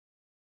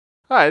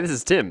Hi, this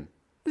is Tim.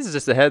 This is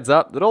just a heads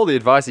up that all the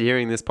advice you're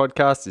hearing in this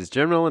podcast is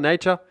general in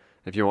nature.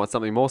 If you want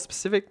something more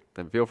specific,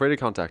 then feel free to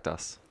contact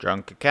us.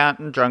 Drunk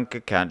accountant, drunk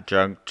accountant,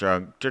 drunk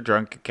accountant,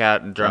 drunk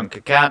accountant,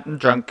 drunk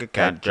accountant, drunk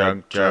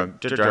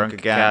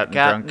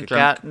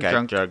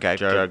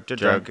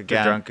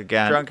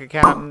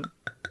accountant.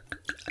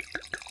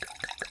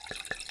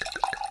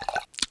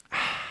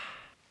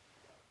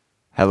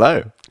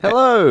 Hello.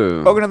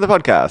 Hello. Welcome to the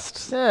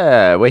podcast.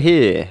 Yeah, we're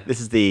here. This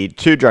is the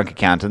Two Drunk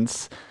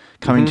Accountants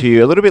coming to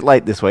you a little bit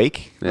late this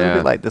week.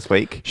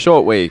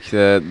 Short week,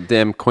 the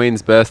damn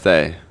Queen's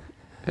birthday.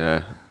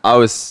 Yeah. I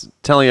was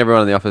telling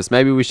everyone in the office,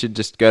 maybe we should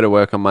just go to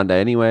work on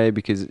Monday anyway,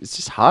 because it's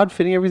just hard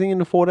fitting everything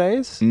into 4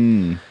 days.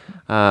 But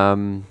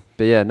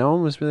yeah, no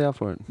one was really up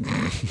for it.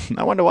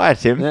 I wonder why,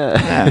 Tim.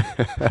 Yeah.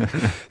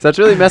 So it's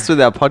really messed with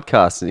our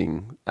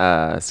podcasting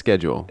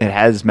schedule. It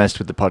has messed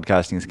with the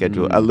podcasting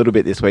schedule a little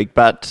bit this week,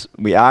 but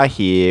we are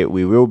here.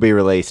 We will be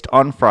released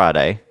on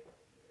Friday.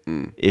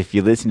 If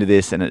you listen to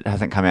this and it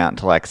hasn't come out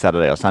until like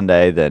Saturday or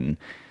Sunday, then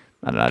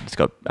I don't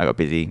know. I got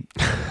busy.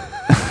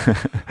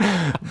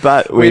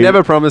 But we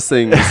never promise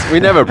things.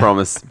 We never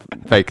promise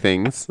fake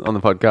things on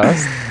the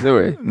podcast, do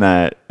we?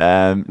 No.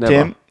 Never.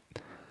 Tim,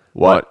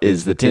 what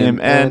is the Tim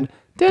and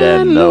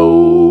Dan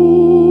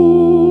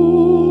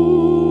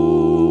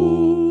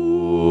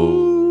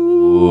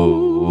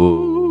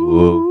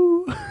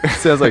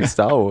Sounds like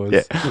Star Wars.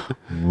 Yeah.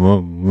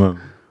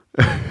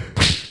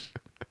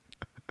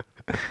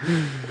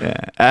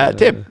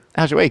 Tim,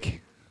 how's your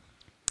week?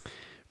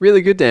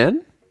 Really good,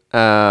 Dan.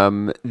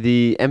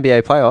 The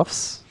NBA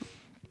playoffs,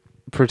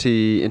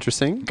 pretty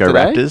interesting. Go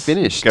today. Raptors.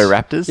 Finished. Go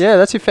Raptors. Yeah,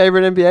 that's your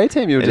favorite NBA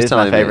team. You were It just is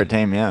telling my favorite me.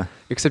 team, yeah.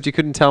 Except you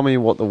couldn't tell me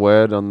what the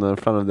word on the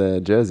front of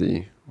their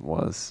jersey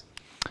was.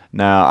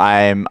 No,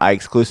 I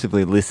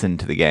exclusively listen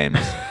to the games.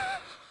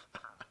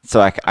 So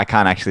I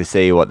can't actually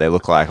see what they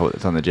look like or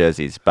what's on the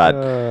jerseys. But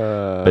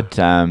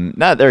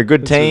no, they're a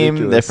good team.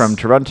 ridiculous. They're from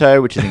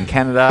Toronto, which is in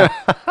Canada.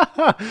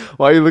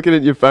 Why are you looking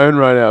at your phone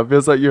right now? It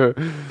feels like you're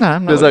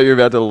I'm not. feels like you're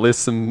about to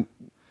list some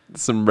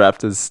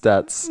Raptors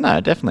stats. No,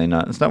 definitely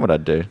not. It's not what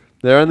I'd do.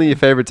 They're only your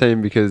favorite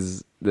team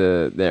because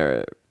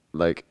their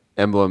like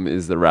emblem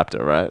is the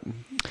raptor, right?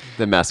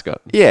 The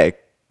mascot. Yeah,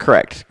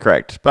 correct.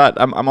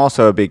 But I'm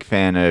also a big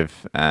fan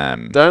of...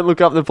 Don't look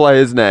up the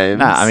players' names.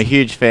 Nah, I'm a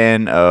huge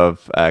fan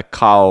of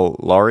Kyle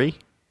Lowry.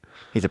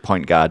 He's a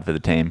point guard for the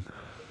team.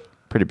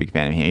 Pretty big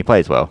fan of him. He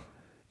plays well.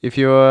 If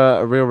you're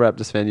a real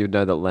Raptors fan, you would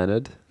know that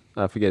Leonard,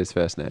 I forget his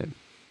first name,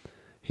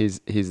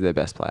 he's their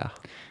best player.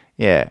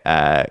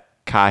 Yeah,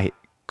 Kawhi?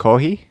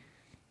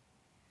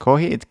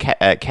 It's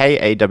Kawhi.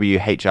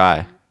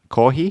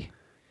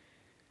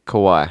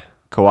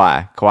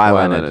 Kawhi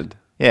Leonard.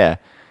 Yeah.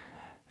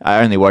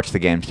 I only watch the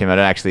games, Tim. I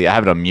have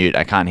it on mute.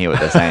 I can't hear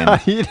what they're saying.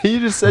 You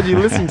just said you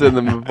listened to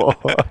them before.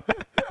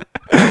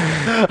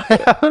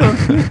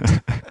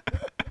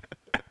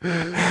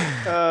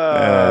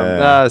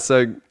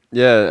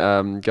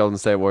 Golden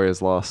State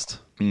Warriors lost.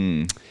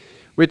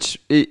 Which,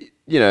 I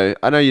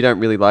know you don't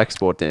really like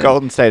sport, Dan.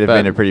 Golden State have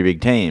been a pretty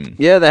big team.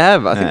 Yeah, they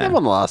have. I think they've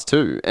won the last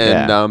two.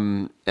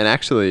 And Yeah.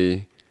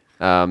 actually,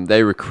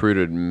 they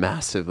recruited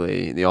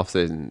massively in the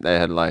offseason. They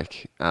had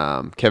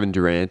Kevin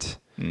Durant,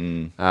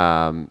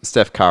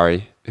 Steph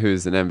Curry,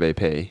 who's an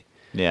MVP,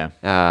 Yeah.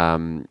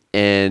 and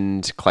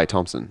Klay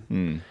Thompson.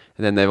 And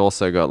then they've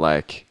also got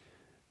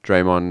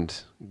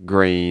Draymond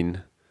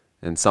Green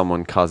and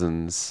someone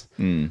Cousins.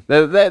 They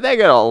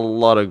got a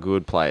lot of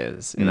good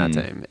players in that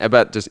team,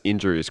 but just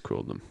injuries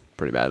crueled them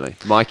pretty badly.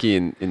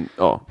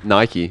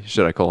 Nike,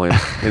 should I call him,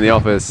 in the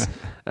office,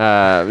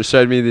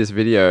 showed me this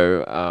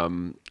video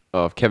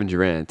of Kevin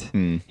Durant.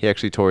 He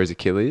actually tore his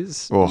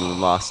Achilles in the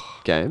last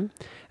game.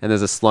 And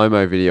there's a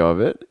slow-mo video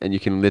of it, and you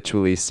can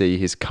literally see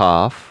his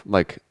calf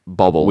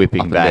bobble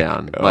Whipping up and back.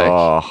 down.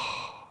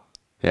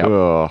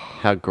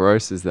 How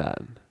gross is that?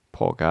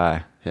 Poor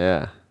guy.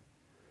 Yeah.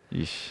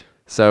 Yeesh.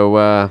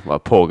 So,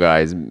 poor guy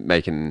is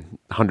making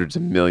hundreds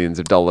of millions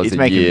of dollars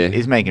a year.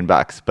 He's making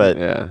bucks, but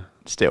Yeah.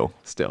 still.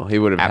 He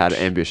would have had Ouch.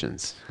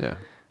 ambitions. Yeah.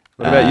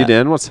 What about you,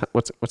 Dan? What's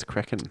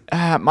cracking?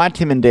 My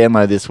Tim and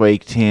Danlo this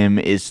week, Tim,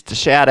 is to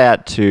shout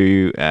out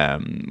to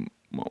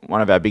one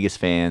of our biggest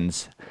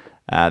fans.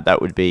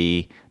 That would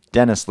be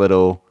Dennis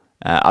Little,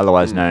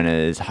 otherwise known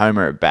as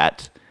Homer at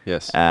Bat.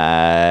 Yes.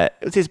 It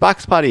was his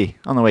Bucks party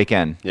on the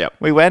weekend. Yep.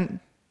 We went.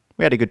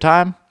 We had a good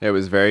time. It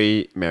was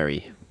very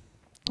merry.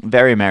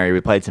 Very merry.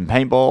 We played some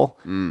paintball.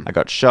 I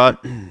got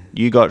shot.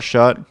 You got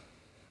shot.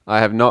 I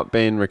have not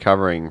been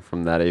recovering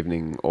from that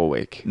evening all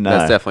week. No.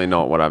 That's definitely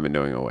not what I've been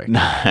doing all week.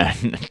 No,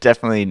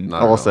 definitely at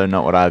also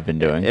not what I've been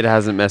doing. It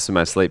hasn't messed with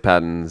my sleep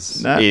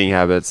patterns, No. eating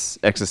habits,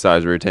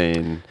 exercise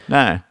routine,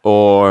 No.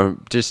 or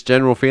just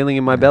general feeling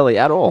in my belly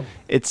at all.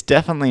 It's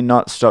definitely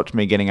not stopped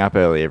me getting up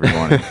early every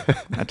morning.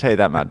 I'll tell you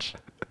that much.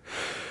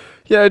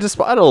 Yeah,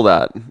 despite all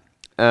that,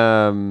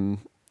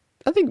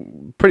 I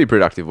think pretty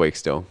productive week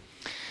still.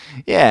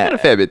 Yeah. Got a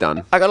fair bit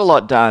done. I got a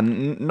lot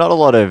done. Not a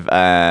lot of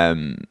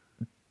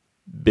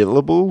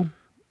billable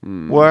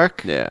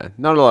work. Yeah,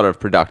 not a lot of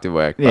productive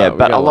work. Yeah, we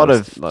but got a lot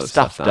of stuff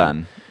stuff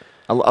done.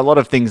 a lot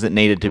of things that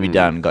needed to be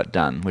done got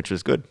done, which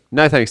was good.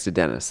 No thanks to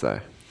Dennis,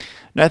 though.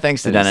 No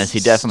thanks to And Dennis. He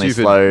definitely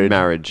stupid slowed.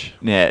 marriage.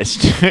 Yeah,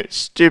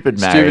 stupid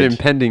marriage. Stupid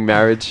impending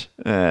marriage.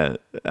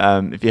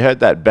 If you heard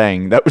that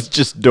bang, that was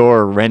just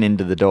Dora ran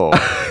into the door.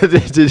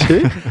 Did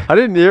you? I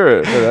didn't hear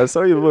it, but I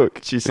saw you look.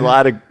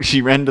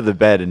 She ran to the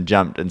bed and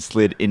jumped and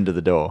slid into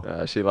the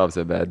door. She loves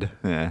her bed.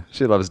 Yeah,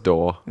 She loves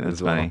door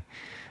that's as well.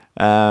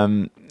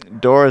 funny.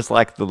 Dora's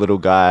like the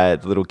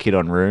little kid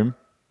on Room.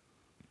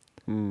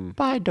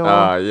 Bye, Dora.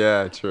 Ah,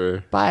 yeah,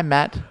 true. Bye,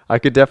 Matt. I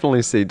could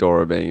definitely see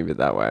Dora being a bit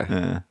that way.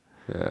 Yeah.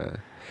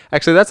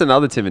 Actually, that's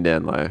another Tim and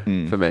Dan low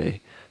for me.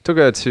 Took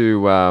her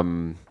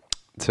to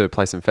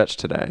play some fetch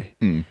today.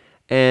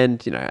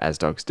 And, as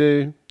dogs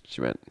do, she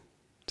went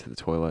to the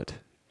toilet.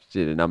 She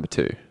did a number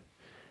 2.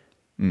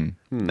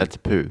 That's a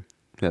poo.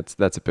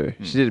 That's a poo.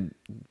 She did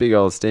a big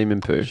old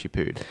steaming poo. She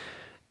pooed.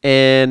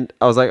 And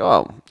I was like,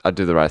 I'd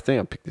do the right thing.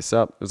 I'll pick this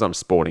up. It was on a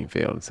sporting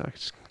field. It's like,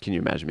 can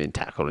you imagine being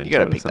tackled into You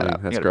gotta it or pick that something?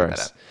 up. That's You gotta pick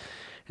gross. that up.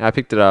 And I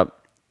picked it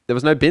up. There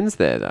was no bins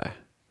there, though. I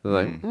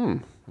was like,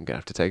 I'm going to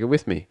have to take it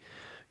with me.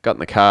 Got in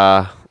the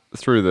car,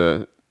 threw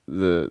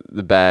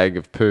the bag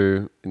of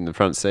poo in the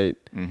front seat.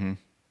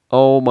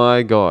 Oh,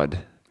 my God.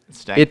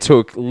 It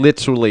took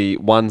literally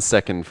 1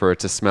 second for it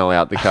to smell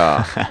out the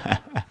car.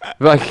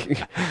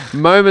 Like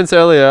moments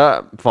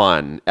earlier,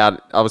 fine.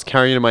 I was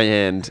carrying it in my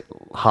hand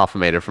half a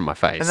meter from my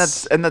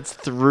face. And that's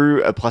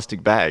through a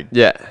plastic bag.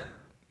 Yeah.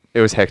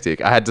 It was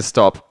hectic. I had to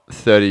stop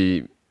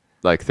 30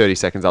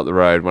 seconds up the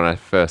road when I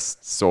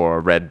first saw a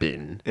red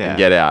bin and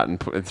get out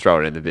and throw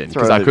it in the bin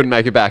because I couldn't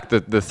make it back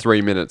the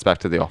 3 minutes back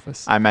to the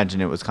office. I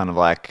imagine it was kind of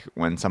like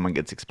when someone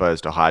gets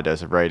exposed to a high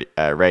dose of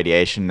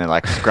radiation, they're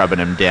like scrubbing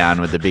them down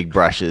with the big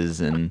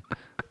brushes and...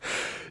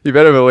 You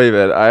better believe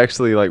it. I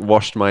actually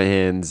washed my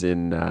hands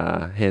in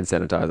hand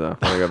sanitizer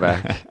when I got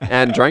back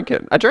and drank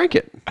it. I drank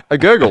it. I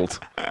gurgled.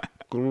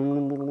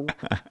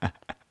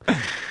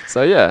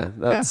 So yeah,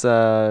 that's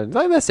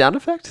like that sound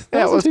effect.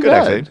 Yeah, it was too good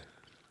bad. actually.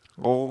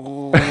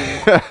 Oh.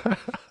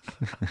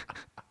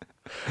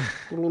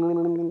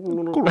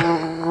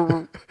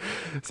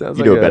 Sounds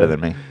You like do it better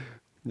than me.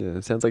 Yeah,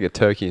 it sounds like a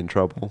turkey in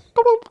trouble.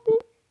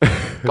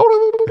 Cool.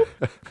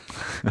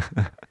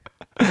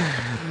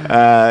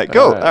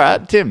 All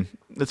right, Tim.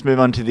 Let's move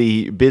on to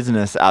the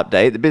business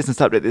update. The business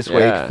update this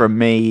week from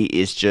me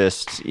is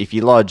just if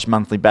you lodge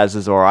monthly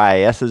BASs or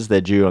IASs, they're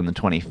due on the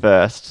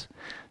 21st.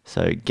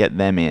 So get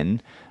them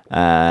in.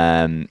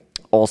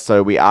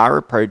 Also, we are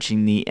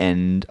approaching the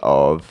end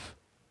of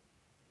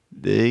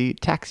the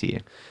tax year.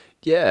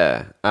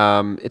 Yeah,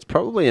 it's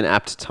probably an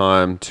apt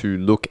time to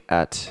look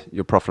at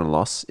your profit and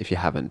loss if you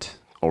haven't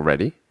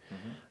already.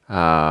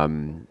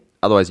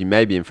 Otherwise, you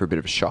may be in for a bit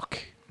of a shock.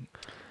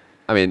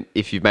 I mean,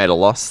 if you've made a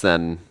loss,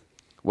 then,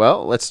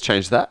 well, let's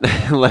change that.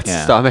 Let's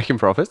start making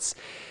profits.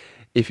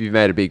 If you've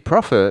made a big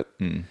profit,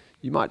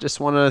 you might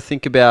just want to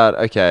think about,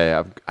 okay,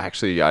 I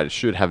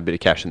should have a bit of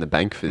cash in the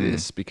bank for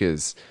this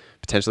because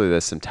potentially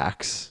there's some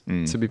tax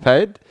to be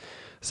paid.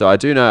 So I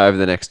do know over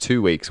the next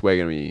 2 weeks, we're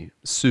going to be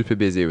super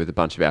busy with a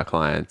bunch of our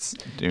clients,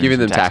 giving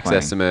them tax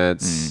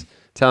estimates,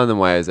 telling them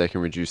ways they can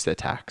reduce their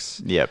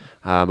tax. Yep.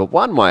 But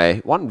one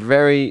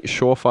very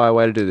surefire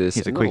way to do this.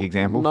 Here's a quick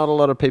example. Not a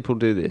lot of people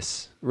do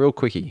this. Real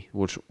quickie,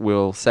 which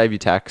will save you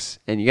tax,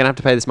 and you're going to have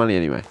to pay this money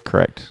anyway.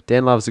 Correct.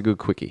 Dan loves a good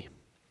quickie.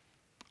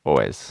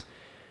 Always.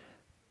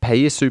 Pay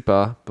your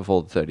super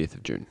before the 30th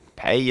of June.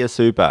 Pay your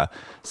super.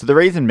 So the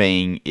reason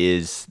being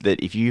is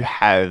that if you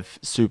have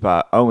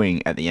super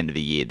owing at the end of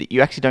the year, that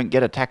you actually don't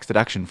get a tax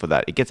deduction for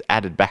that. It gets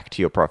added back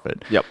to your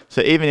profit. Yep.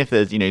 So even if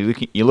there's,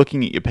 you're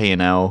looking at your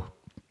P&L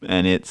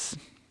and it's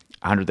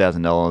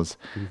 $100,000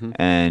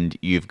 and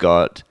you've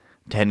got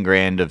 10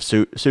 grand of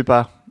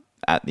super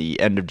at the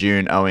end of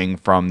June owing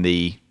from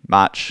the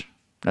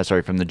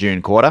from the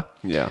June quarter.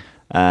 Yeah.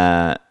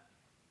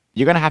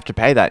 You're going to have to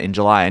pay that in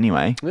July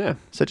anyway. Yeah.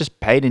 So just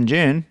pay it in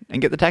June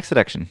and get the tax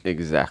deduction.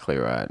 Exactly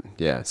right.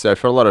 Yeah. So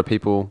for a lot of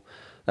people,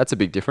 that's a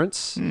big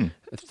difference.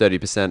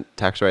 30%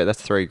 tax rate,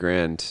 that's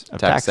 $3,000 Of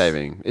tax tax.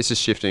 saving. It's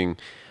just shifting,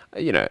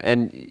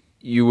 and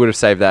you would have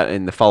saved that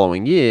in the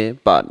following year,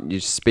 but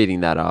you're just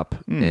speeding that up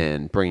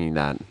and bringing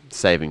that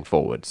saving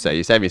forward. So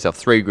you're saving yourself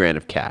 $3,000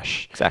 of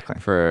cash. Exactly.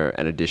 For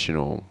an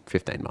additional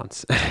 15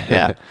 months.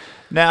 Yeah.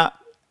 Now,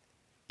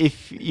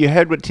 if you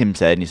heard what Tim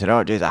said and you said,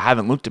 oh, geez, I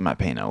haven't looked at my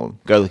P&L,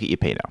 go look at your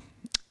P&L.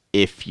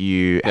 If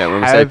you when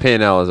we say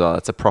P&L as well,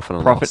 it's a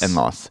profit and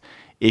loss.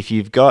 If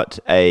you've got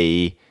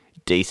a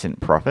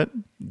decent profit,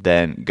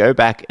 then go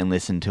back and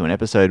listen to an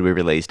episode we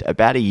released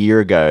about a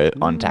year ago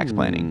on tax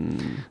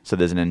planning. So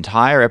there's an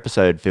entire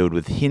episode filled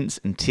with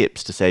hints and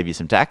tips to save you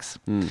some tax.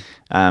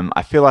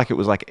 I feel like it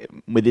was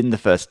within the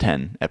first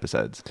 10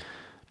 episodes.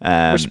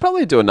 We should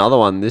probably do another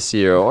one this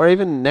year, or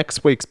even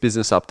next week's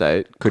business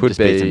update. Could just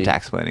be some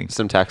tax planning.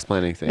 Some tax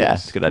planning things. Yeah,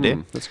 that's a good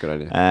idea. That's a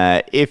good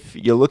idea. If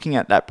you're looking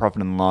at that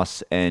profit and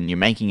loss and you're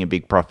making a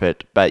big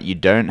profit, but you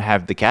don't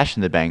have the cash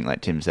in the bank,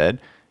 like Tim said,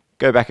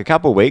 go back a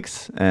couple of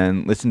weeks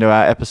and listen to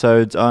our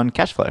episodes on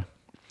cash flow.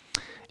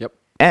 Yep.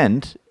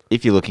 And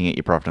if you're looking at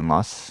your profit and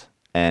loss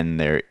and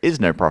there is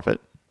no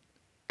profit,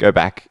 go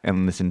back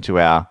and listen to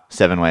our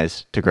 7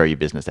 ways to grow your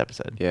business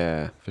episode.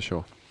 Yeah, for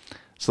sure.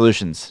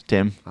 Solutions,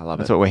 Tim. I love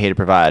That's it. what we're here to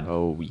provide.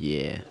 Oh,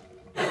 yeah.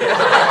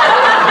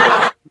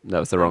 That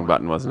was the wrong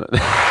button, wasn't it?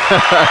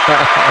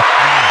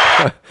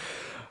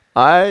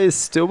 I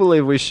still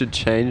believe we should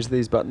change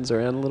these buttons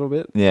around a little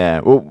bit. Yeah.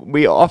 Well,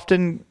 we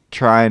often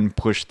try and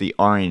push the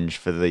orange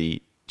for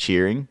the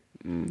cheering,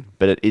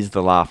 but it is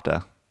the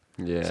laughter.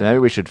 Yeah. So maybe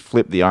we should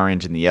flip the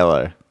orange and the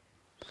yellow.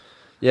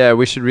 Yeah,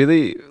 we should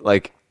really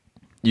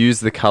use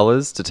the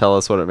colors to tell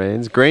us what it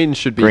means. Green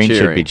should be Green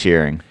cheering. should be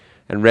cheering.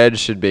 And red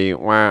should be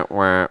wah,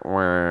 wah,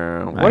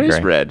 wah. What is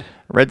agree. red?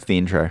 Red's the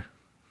intro.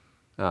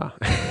 Oh,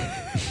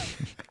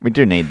 We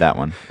do need that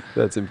one.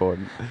 that's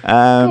important. Cool.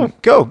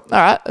 All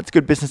right. That's a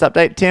good business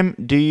update. Tim,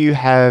 do you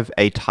have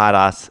a tight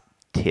ass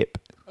tip?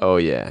 Oh,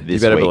 yeah. You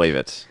This better week. believe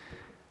it.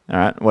 All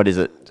right. What is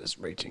it? Just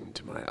reaching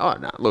to my... Oh,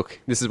 no. Look,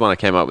 this is one I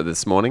came up with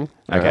this morning.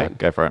 Okay. Alright.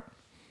 Go for it.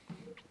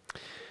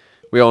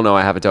 We all know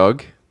I have a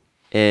dog.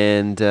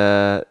 And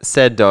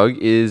said dog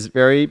is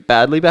very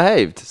badly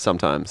behaved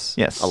sometimes.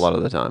 Yes. A lot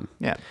of the time.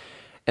 Yeah.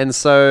 And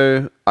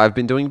so I've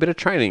been doing a bit of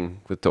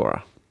training with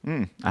Dora.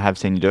 I have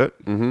seen you do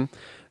it. Mm-hmm.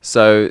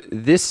 So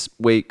this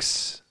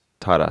week's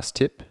tight ass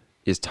tip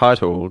is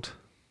titled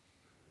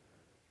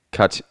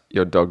 "Cut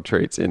Your Dog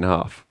Treats in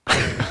Half."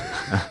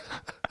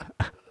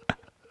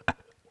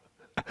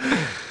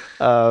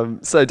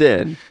 So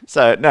Dan,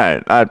 So,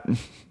 no.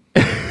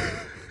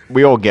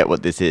 We all get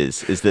what this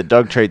is that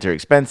dog treats are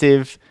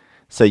expensive.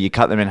 So you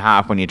cut them in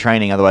half when you're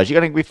training. Otherwise, you're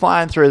going to be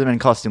flying through them and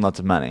costing lots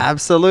of money.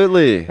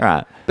 absolutely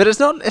Right. but it's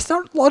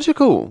not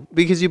logical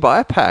because you buy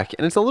a pack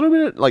and it's a little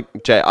bit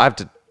like Jade. I have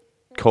to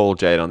call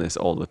Jade on this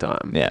all the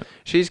time. Yeah.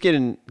 She's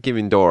giving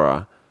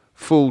Dora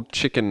full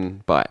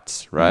chicken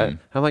bites, right?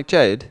 I'm like,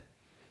 Jade,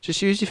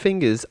 just use your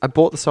fingers. I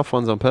bought the soft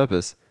ones on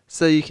purpose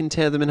so you can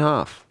tear them in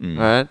half,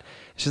 right?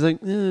 She's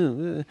like,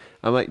 I'm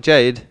like,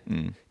 Jade,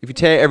 if you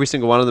tear every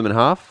single one of them in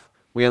half,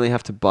 we only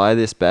have to buy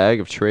this bag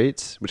of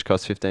treats, which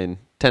costs $10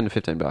 to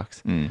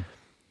 $15,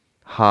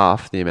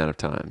 half the amount of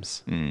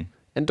times. And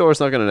Dora's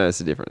not going to notice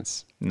the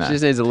difference. No. She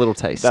just needs a little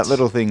taste. That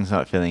little thing's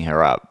not filling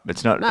her up.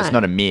 It's not. It's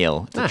not a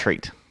meal. It's a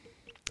treat.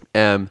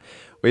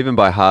 We even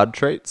buy hard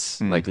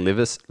treats like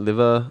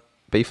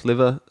beef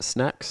liver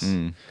snacks.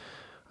 I'm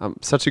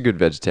such a good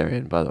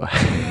vegetarian, by the way.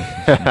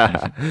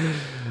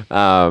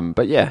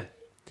 But yeah,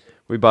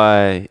 we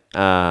buy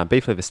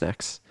beef liver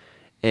snacks,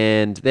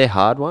 and they're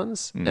hard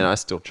ones, and I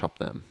still chop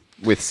them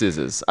with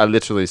scissors. I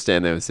literally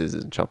stand there with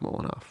scissors and chop them all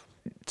in half.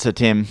 So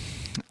Tim,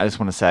 I just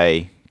want to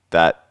say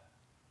that,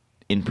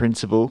 in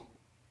principle,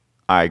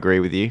 I agree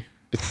with you.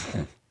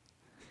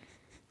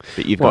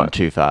 But you've gone What?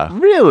 too far.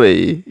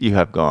 Really? You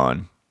have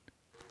gone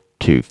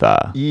too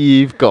far.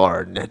 You've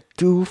gone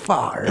too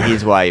far.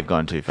 Here's why you've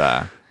gone too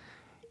far.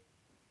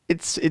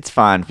 It's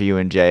fine for you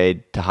and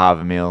Jade to halve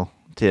a meal,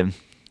 Tim.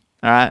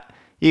 All right,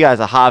 you guys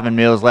are halving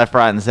meals left,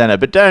 right, and center.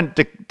 But don't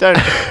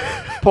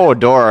poor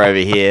Dora over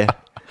here.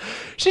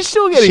 She's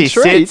still getting She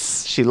treats.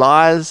 sits, she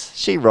lies,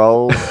 she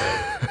rolls,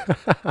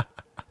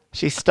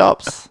 she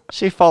stops,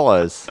 she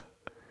follows.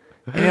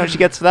 And you know what she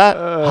gets for that?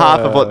 Half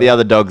of what the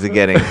other dogs are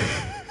getting.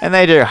 And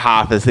they do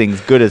half as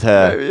things good as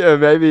her. Yeah,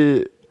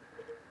 maybe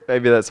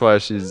that's why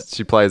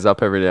she plays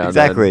up every now and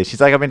then. Exactly. She's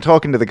like, I've been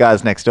talking to the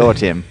guys next door,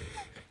 Tim.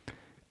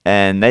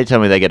 And they tell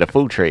me they get a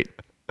full treat.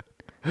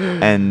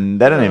 And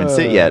they don't even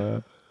sit yet.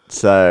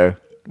 So,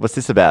 what's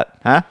this about?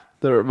 Huh?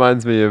 That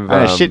reminds me of... I'm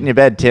going to shit in your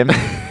bed, Tim.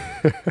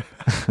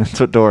 That's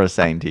what Dora's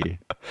saying to you.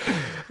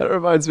 That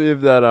reminds me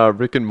of that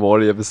Rick and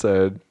Morty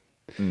episode.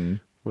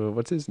 Well,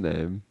 what's his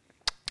name?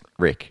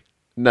 Rick.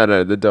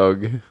 No, the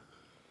dog.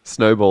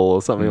 Snowball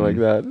or something like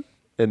that.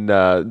 And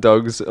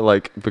dogs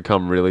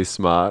become really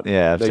smart.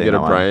 Yeah, I've they seen get a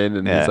that one. brain,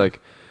 and Yeah. he's like,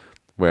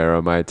 "Where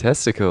are my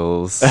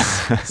testicles,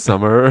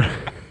 Summer?"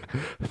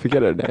 I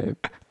forget her name.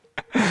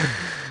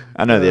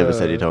 I know the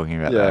episode you're talking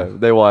about. Yeah, though.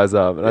 they wise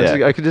up. And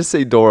Yeah. I could just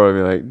see Dora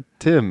be like,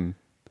 "Tim,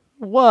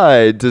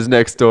 why does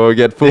next door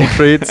get full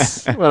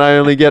treats when I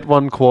only get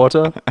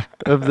 1/4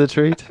 of the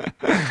treat?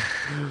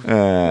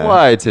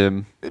 Why,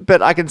 Tim?"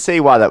 But I can see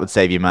why that would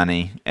save you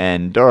money.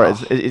 And Dora,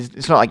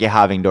 it's not like you're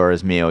halving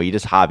Dora's meal. You're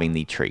just halving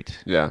the treat.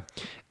 Yeah.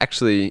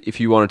 Actually, if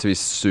you wanted to be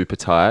super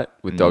tight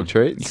with dog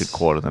treats, You could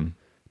quarter them.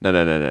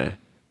 No.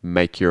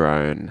 Make your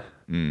own.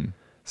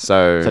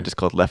 So, Is that just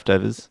called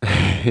leftovers?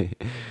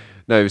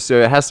 no,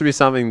 so it has to be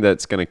something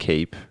that's going to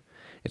keep.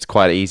 It's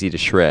quite easy to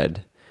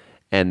shred,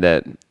 and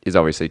that is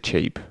obviously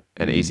cheap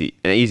and easy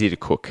to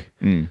cook.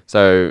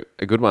 So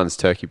a good one's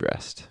turkey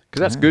breast, because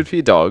that's good for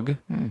your dog.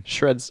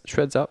 Shreds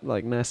up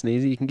like nice and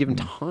easy. You can give them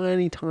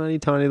tiny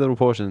little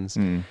portions,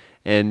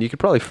 and you could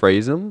probably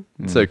freeze them.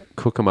 So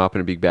cook them up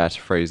in a big batch,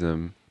 freeze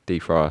them,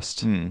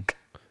 defrost,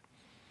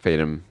 feed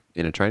them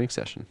in a training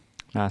session.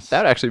 Nice.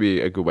 That would actually be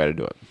a good way to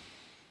do it.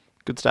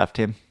 Good stuff,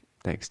 Tim.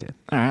 Thanks, Dan.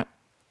 All right.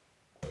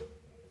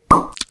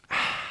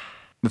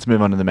 Let's move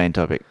on to the main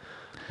topic.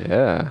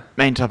 Yeah.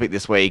 Main topic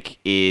this week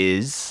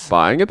is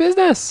Buying a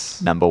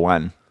business. number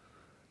 1.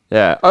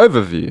 Yeah.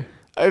 Overview.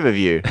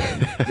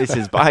 Overview. This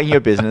is buying your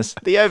business,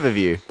 the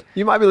overview.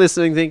 You might be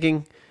listening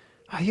thinking,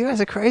 oh, you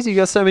guys are crazy. You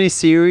got so many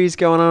series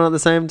going on at the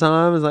same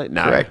time. It's like,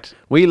 no. Correct.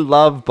 We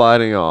love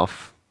biting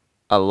off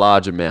a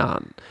large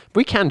amount.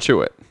 We can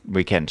chew it.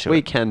 We can chew.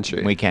 We can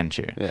chew. We can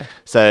chew. Yeah.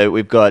 So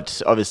we've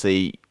got,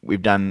 obviously,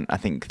 we've done, I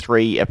think,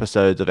 3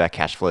 episodes of our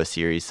cash flow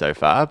series so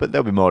far, but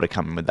there'll be more to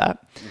come with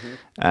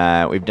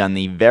that. We've done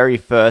the very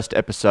first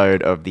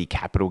episode of the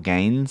capital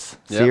gains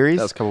series.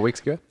 That was a couple of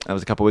weeks ago. That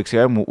was a couple of weeks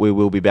ago, and we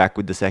will be back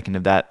with the second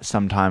of that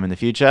sometime in the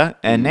future.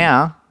 And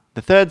now,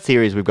 the third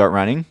series we've got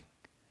running.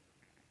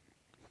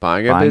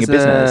 Buying a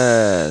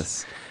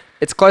business.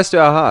 It's close to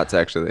our hearts,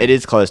 actually. It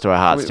is close to our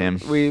hearts, Tim.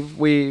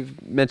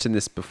 We've mentioned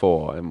this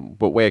before,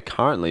 but we're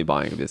currently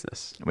buying a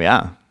business. We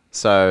are.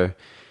 So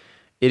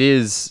it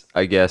is,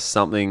 I guess,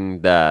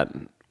 something that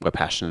we're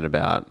passionate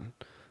about,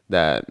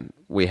 that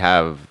we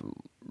have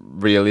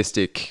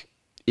realistic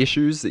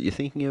issues that you're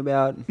thinking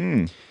about.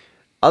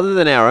 Other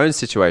than our own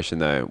situation,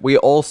 though, we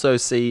also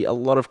see a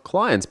lot of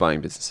clients buying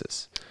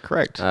businesses.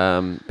 Correct.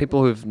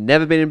 People who've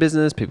never been in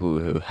business, people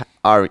who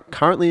are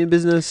currently in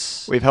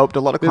business. We've helped a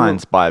lot of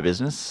clients buy a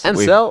business. And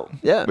sell.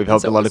 Yeah. We've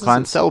helped a lot of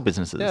clients sell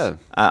businesses. Yeah.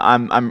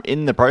 I'm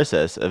in the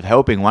process of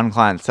helping one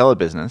client sell a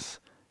business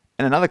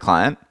and another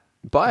client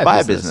buy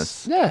a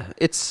business. Yeah.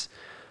 It's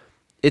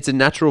a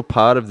natural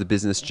part of the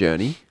business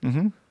journey.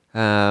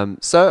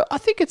 So I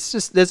think it's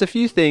just, there's a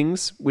few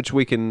things which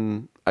we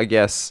can, I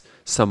guess,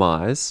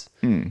 surmise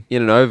in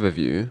an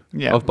overview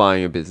of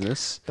buying a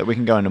business. That we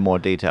can go into more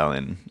detail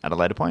in at a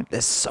later point.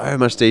 There's so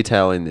much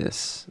detail in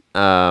this.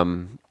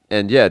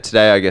 And yeah,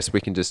 today I guess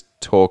we can just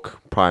talk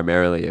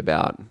primarily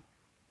about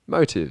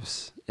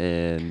motives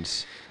and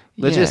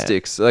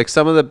logistics, like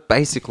some of the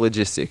basic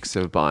logistics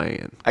of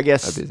buying I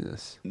guess a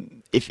business.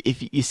 If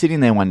you're sitting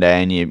there one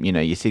day and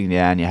you're sitting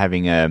down, you're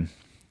having a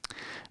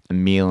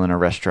meal in a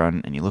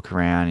restaurant, and you look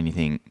around and you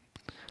think,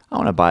 I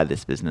want to buy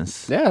this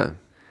business. Yeah.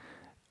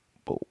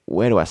 But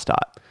where do I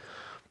start?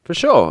 For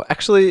sure.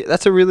 Actually,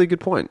 that's a really good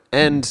point.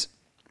 And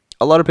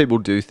a lot of people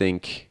do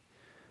think,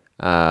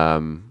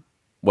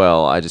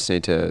 well, I just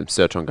need to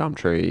search on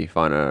Gumtree,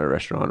 find a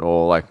restaurant,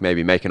 or like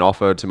maybe make an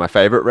offer to my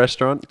favorite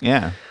restaurant.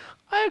 Yeah.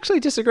 I actually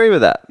disagree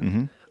with that.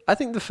 I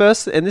think the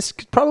first, and this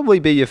could probably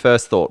be your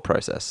first thought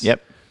process.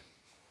 Yep.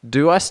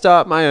 Do I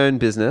start my own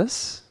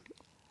business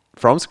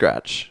from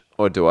scratch,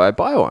 or do I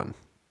buy one?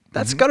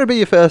 That's got to be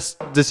your first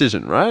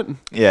decision, right?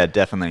 Yeah,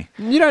 definitely.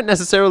 You don't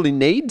necessarily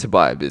need to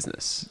buy a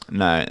business.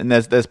 No, and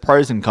there's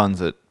pros and cons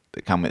that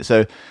come with it.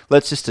 So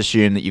let's just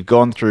assume that you've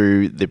gone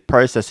through the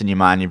process in your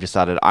mind. You've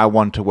decided, I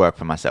want to work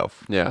for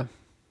myself. Yeah.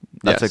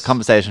 That's Yes. a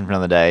conversation for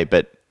another day,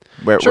 but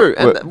True,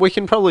 and we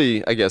can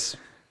probably, I guess,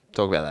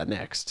 talk about that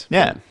next.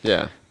 Yeah.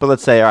 Yeah. But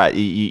let's say, all right,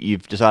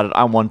 you've decided,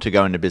 I want to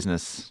go into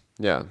business.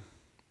 Yeah.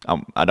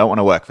 I don't want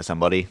to work for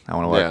somebody. I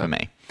want to work Yeah. for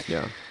me.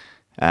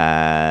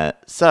 Yeah.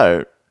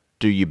 So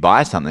do you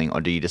buy something, or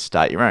do you just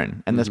start your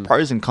own? And there's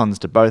pros and cons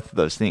to both of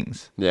those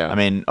things. Yeah. I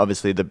mean,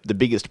 obviously the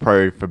biggest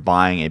pro for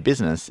buying a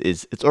business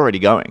is it's already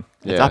going.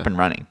 It's Yeah. up and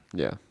running.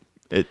 Yeah.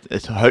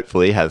 It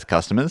hopefully has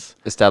customers,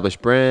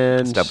 Established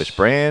brand.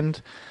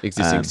 um,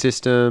 Existing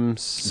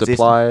systems.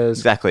 Suppliers.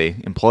 Exactly.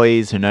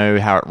 Employees who know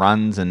how it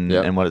runs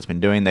and what it's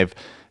been doing. They've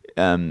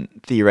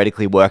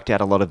theoretically worked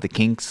out a lot of the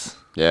kinks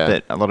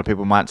that a lot of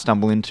people might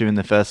stumble into in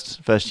the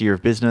first year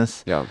of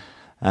business. Yeah.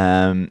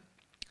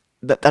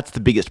 That's the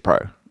biggest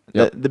pro.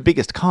 Yep. The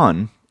biggest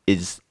con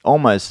is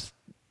almost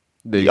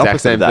The the exact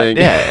opposite same of that. thing.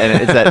 Yeah,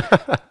 and it's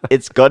that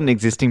it's got an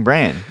existing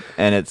brand,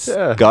 and it's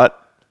got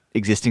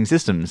existing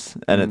systems,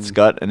 and it's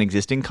got an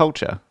existing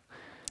culture.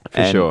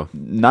 For sure.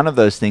 None of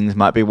those things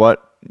might be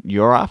what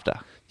you're after.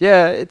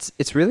 Yeah,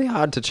 it's really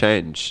hard to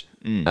change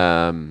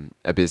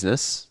a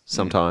business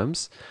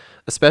sometimes,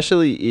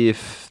 especially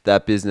if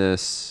that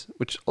business,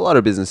 which a lot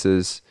of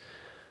businesses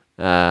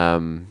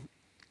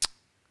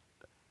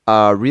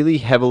are really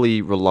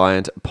heavily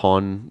reliant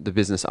upon the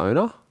business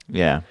owner.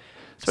 Yeah.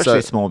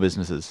 Especially So- small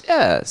businesses.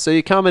 Yeah, so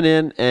you're coming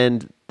in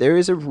and there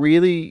is a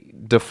really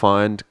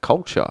defined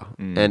culture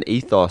and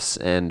ethos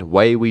and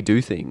way we do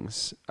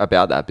things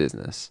about that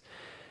business.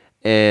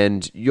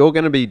 And you're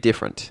going to be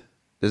different.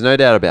 There's no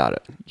doubt about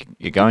it.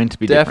 You're going to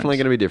be Definitely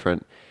going to be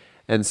different.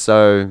 And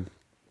so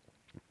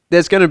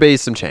there's going to be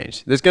some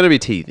change. There's going to be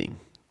teething.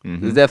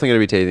 There's definitely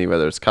going to be teething,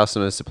 whether it's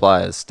customers,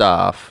 suppliers,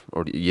 staff,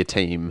 or your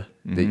team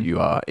that you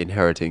are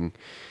inheriting.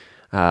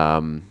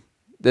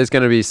 There's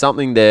going to be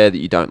something there that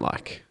you don't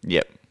like.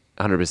 Yep.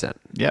 100%.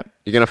 Yep.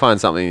 You're going to find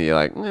something that you're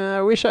like,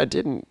 I wish I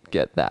didn't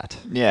get that.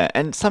 Yeah,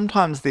 and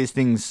sometimes these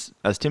things,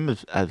 as Tim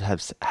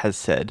has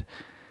said,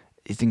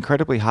 are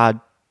incredibly hard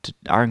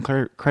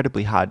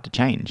to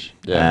change.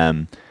 Yeah.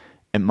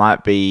 It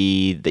might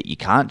be that you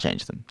can't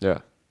change them, Yeah.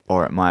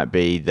 or it might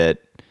be that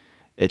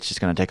it's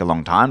just going to take a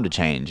long time to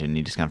change, and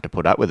you're just going to have to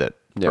put up with it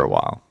for a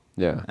while.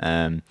 Yeah.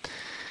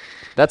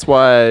 That's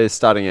why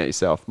starting out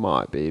yourself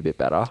might be a bit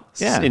better.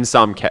 Yeah. In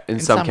some cases. In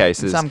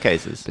some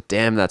cases. But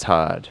damn, that's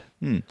hard.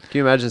 Can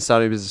you imagine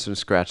starting a business from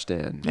scratch,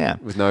 Dan? Yeah.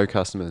 With no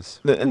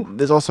customers. And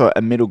there's also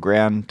a middle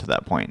ground to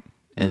that point,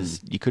 is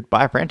you could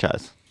buy a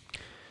franchise.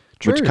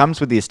 True. Which comes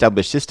with the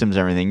established systems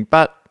and everything,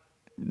 but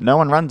no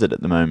one runs it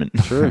at the moment.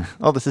 True.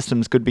 All the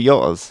systems could be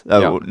yours.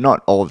 Yeah.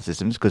 Not all the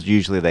systems, because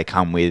usually they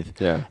come with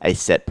Yeah. a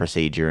set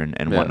procedure and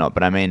Yeah. whatnot.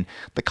 But I mean,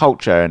 the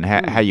culture and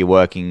how you're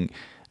working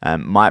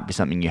might be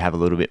something you have a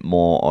little bit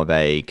more of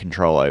a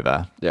control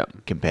over Yeah.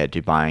 compared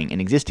to buying an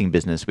existing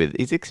business with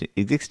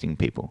existing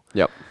people.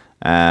 Yep.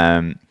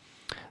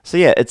 So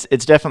yeah,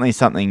 it's definitely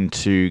something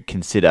to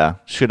consider.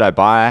 Should I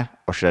buy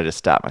or should I just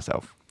start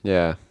myself?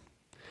 Yeah.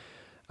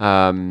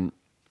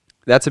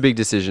 That's a big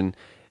decision.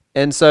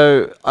 And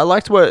so I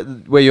liked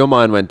where your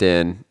mind went,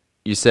 Dan.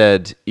 You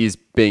said, is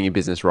being in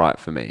business right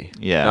for me?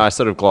 Yeah. And I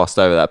sort of glossed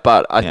over that.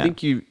 But I Yeah.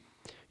 think you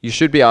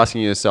should be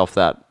asking yourself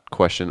that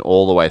question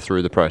all the way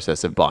through the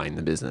process of buying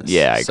the business.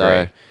 Yeah, I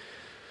agree.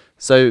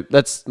 So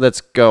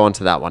let's go on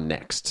to that one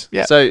next.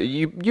 Yeah. So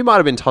you might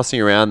have been tossing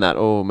around that,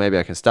 oh, maybe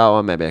I can start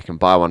one, maybe I can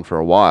buy one for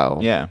a while.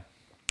 Yeah.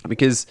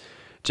 Because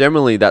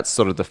generally that's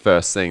sort of the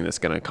first thing that's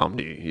going to come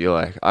to you. You're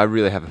like, I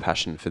really have a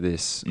passion for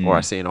this, or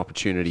I see an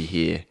opportunity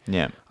here.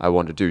 Yeah. I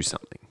want to do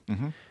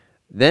something.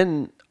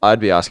 Then I'd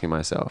be asking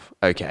myself,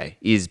 okay,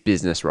 is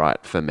business right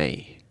for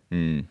me?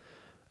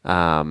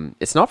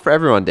 It's not for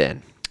everyone,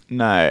 Dan.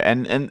 No,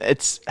 and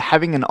it's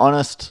having an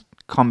honest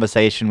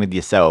conversation with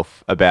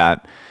yourself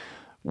about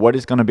what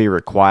is going to be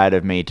required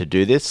of me to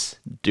do this.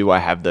 Do I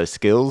have those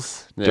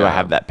skills? Do I Yeah.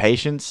 have that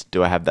patience?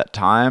 Do I have that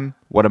time?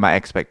 What are my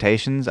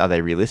expectations? Are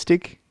they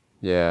realistic?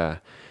 Yeah.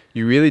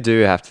 You really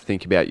do have to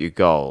think about your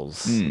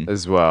goals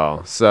as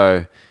well.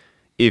 So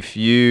if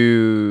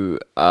you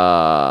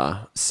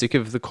are sick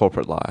of the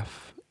corporate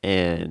life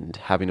and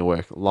having to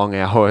work long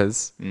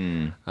hours,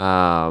 then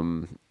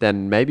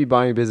maybe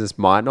buying a business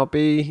might not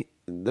be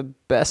the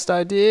best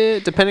idea,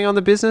 depending on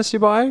the business you're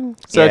buying.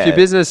 So if your Yeah.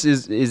 business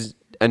is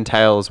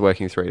entails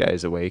working 3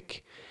 days a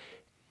week,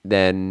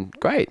 then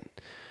great.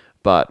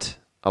 But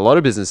a lot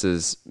of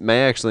businesses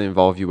may actually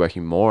involve you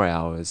working more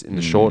hours in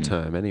the short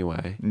term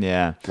anyway,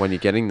 Yeah. when you're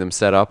getting them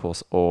set up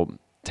or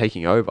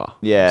taking over from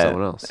Yeah.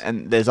 someone else.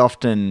 And there's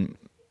often,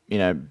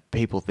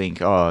 people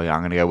think, oh, yeah,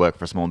 I'm going to go work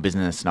for a small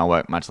business and I'll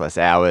work much less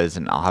hours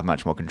and I'll have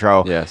much more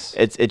control. Yes.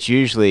 It's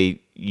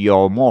usually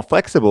you're more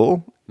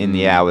flexible in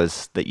the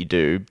hours that you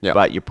do, Yep.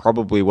 but you're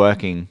probably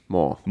working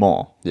More.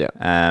 Yeah.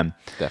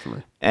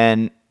 Definitely.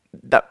 And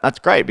that's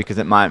great because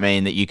it might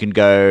mean that you can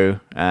go,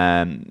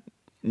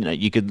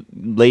 you could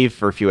leave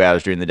for a few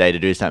hours during the day to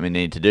do something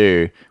you need to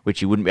do,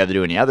 which you wouldn't be able to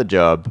do any other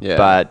job. Yeah.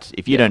 But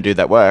if you don't do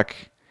that work,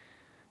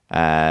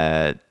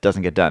 it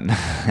doesn't get done.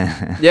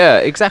 Yeah,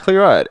 exactly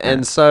right.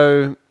 And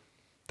so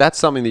that's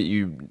something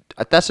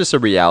that's just a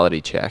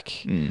reality check.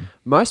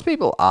 Most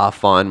people are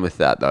fine with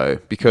that though,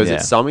 because Yeah.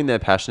 it's something they're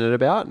passionate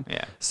about.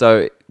 Yeah.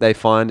 So they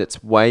find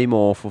it's way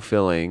more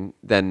fulfilling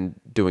than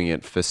doing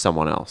it for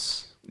someone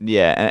else.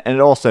 Yeah, and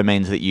it also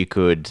means that you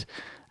could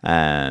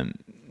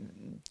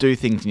do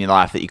things in your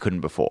life that you couldn't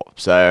before.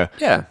 So,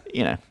 Yeah.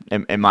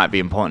 it might be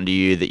important to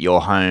you that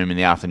you're home in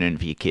the afternoon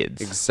for your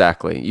kids.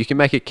 Exactly. You can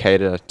make it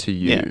cater to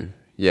you. Yeah.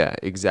 Yeah,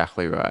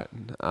 exactly right.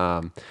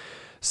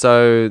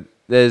 So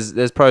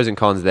there's pros and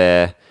cons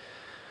there.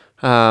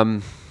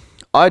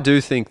 I do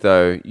think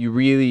though, you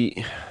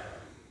really,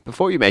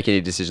 before you make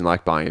any decision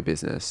like buying a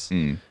business,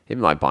 even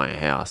like buying a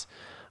house,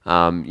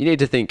 you need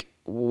to think,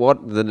 what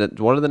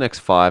are the next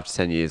 5 to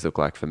 10 years look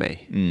like for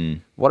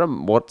me?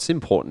 What's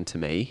important to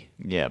me?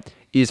 Yeah.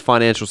 Is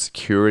financial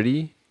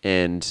security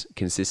and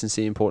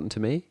consistency important to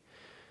me?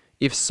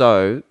 If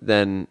so,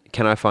 then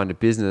can I find a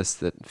business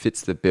that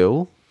fits the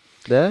bill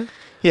there?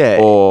 Yeah.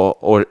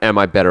 Or am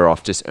I better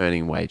off just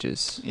earning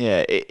wages?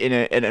 Yeah,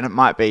 and it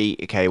might be,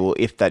 okay, well,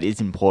 if that is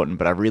important,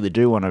 but I really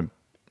do want to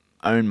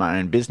own my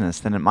own business,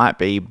 then it might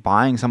be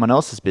buying someone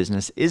else's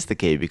business is the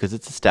key because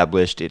it's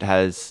established, it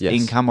has Yes.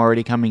 income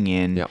already coming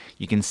in, Yep.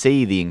 you can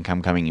see the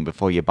income coming in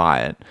before you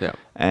buy it, Yep.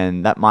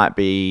 and that might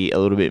be a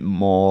little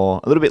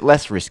bit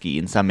less risky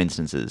in some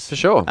instances. For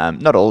sure.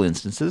 Not all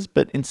instances,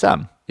 but in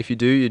some. If you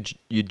do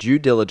your due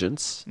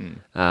diligence,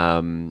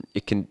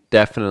 it can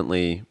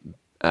definitely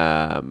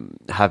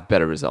have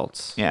better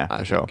results. Yeah, I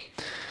for sure. think.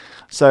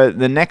 So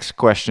the next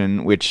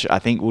question, which I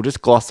think we'll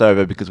just gloss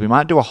over because we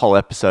might do a whole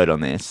episode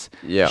on this.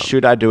 Yeah.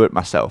 Should I do it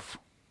myself?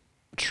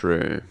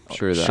 True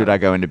that. Should I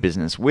go into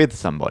business with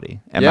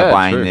somebody? Am Yeah, I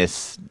buying true.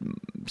 this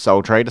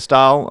sole trader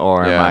style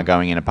or am Yeah. I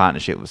going in a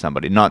partnership with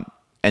somebody? Not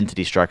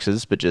entity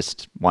structures, but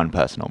just one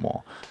person or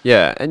more.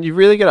 Yeah, and you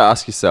really got to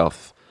ask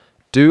yourself,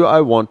 do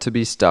I want to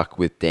be stuck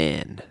with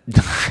Dan?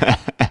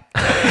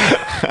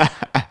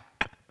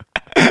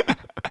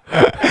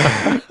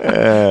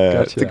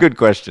 It's a good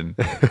question.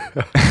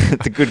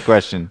 It's a good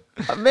question.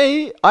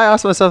 I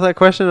asked myself that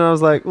question and I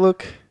was like,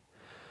 look,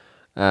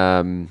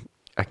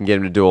 I can get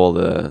him to do all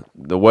the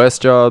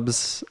worst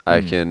jobs.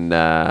 I can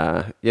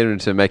get him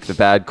to make the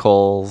bad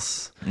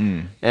calls.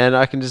 And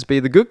I can just be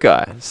the good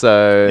guy.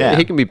 So Yeah.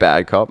 he can be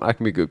bad cop. I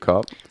can be good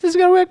cop. This is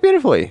going to work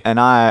beautifully. And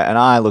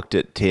I looked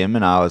at Tim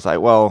and I was like,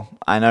 well,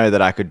 I know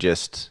that I could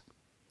just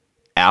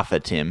alpha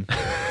Tim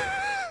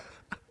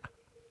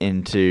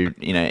into,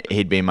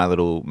 he'd be my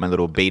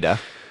little beta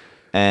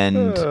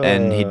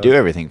and he'd do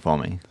everything for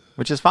me.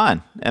 which is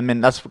fine. I mean,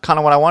 that's kind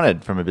of what I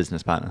wanted from a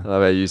business partner. I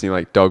love how you're using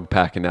like dog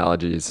pack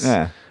analogies.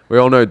 Yeah. We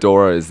all know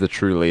Dora is the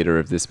true leader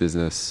of this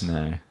business.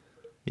 No.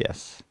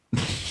 Yes.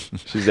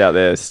 She's out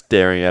there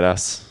staring at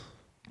us.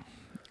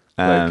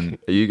 Um, Like,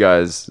 are you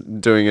guys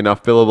doing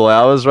enough billable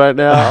hours right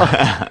now?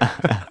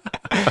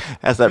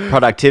 How's that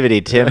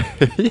productivity, Tim?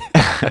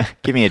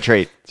 Give me a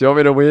treat. Do you want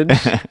me to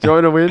whinge? Do you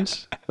want me to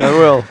whinge? I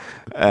will.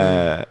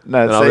 No, And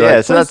I'll so be yeah,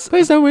 like, so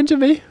please don't whinge at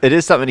me. it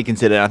is something to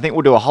consider. And I think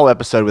we'll do a whole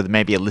episode with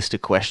maybe a list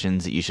of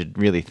questions that you should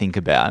really think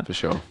about. For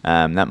sure.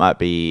 That might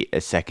be a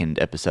second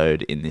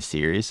episode in this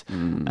series.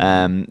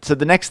 So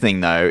the next thing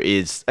though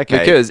is okay.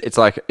 Because it's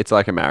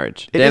like a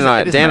marriage. It Dan is- and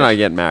I, it is Dan and I marriage.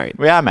 get married.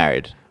 We are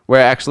married. We're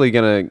actually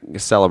gonna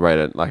celebrate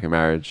it like a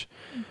marriage.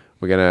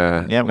 We're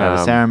gonna Yeah, we're gonna have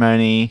a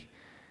ceremony.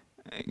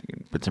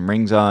 Put some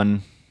rings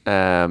on.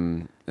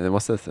 And then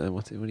what's the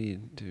what do you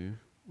do?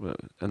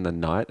 On the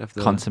night of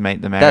the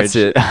Consummate the marriage. That's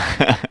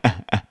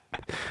it.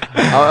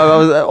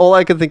 All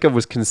I could think of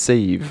was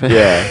conceive.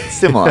 Yeah,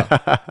 similar.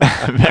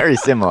 Very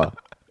similar.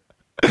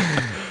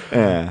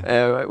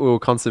 Yeah. We'll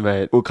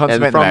consummate. We'll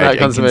consummate and the from marriage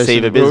that and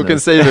conceive consummation, a we'll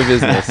business. conceive a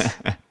business,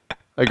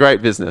 a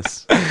great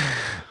business.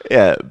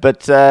 Yeah,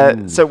 but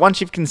so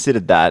once you've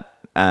considered that,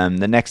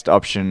 the next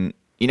option,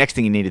 your next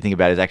thing you need to think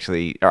about is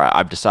actually, all right,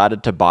 I've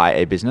decided to buy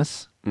a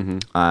business.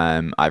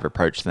 I've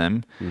approached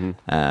them.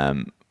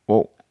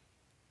 Well,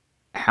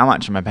 how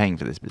much am I paying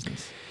for this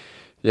business?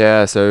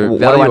 Yeah. So What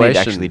valuation. do I need to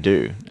actually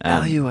do?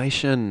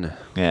 Valuation.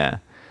 Yeah.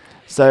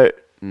 So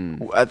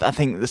I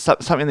think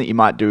something that you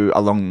might do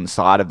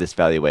alongside of this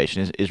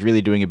valuation is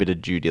really doing a bit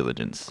of due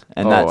diligence.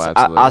 And that's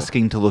absolutely.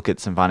 asking to look at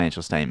some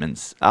financial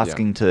statements,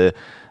 asking to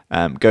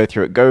go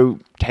through it, go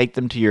take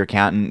them to your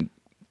accountant,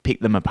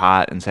 pick them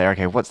apart and say,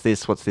 okay, what's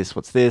this?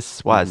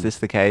 Why is this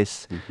the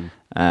case?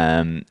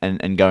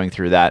 And going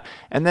through that.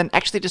 And then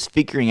actually just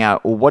figuring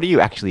out, well, what are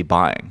you actually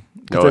buying?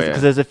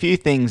 Because there's a few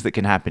things that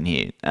can happen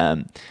here.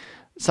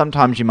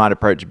 Sometimes you might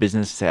approach a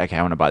business and say, okay,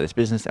 I want to buy this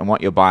business. And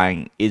what you're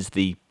buying is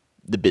the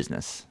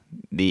business,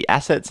 the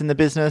assets in the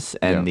business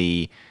and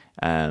the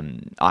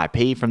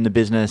IP from the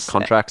business.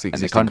 Contracts, and the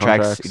existing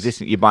contracts.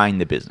 existing. You're buying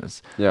the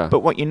business. Yeah. But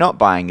what you're not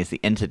buying is the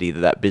entity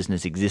that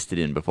business existed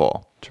in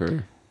before.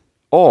 True.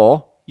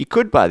 Or you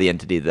could buy the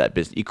entity of that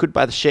business. You could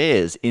buy the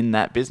shares in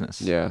that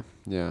business. Yeah.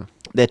 Yeah.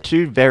 They're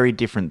two very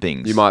different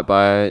things. You might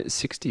buy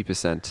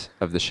 60%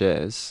 of the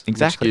shares.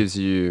 Exactly. Which gives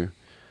you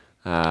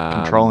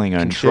Controlling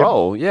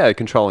ownership.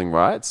 Controlling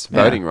rights,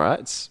 voting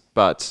rights.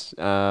 But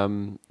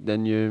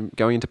then you're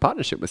going into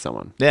partnership with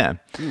someone. Yeah.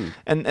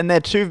 And they're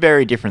two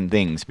very different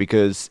things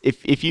because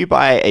if you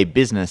buy a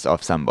business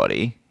off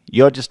somebody,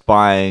 you're just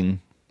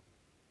buying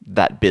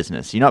that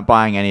business. You're not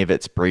buying any of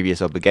its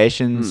previous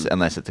obligations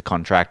unless it's a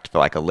contract for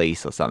like a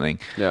lease or something.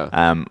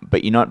 Yeah.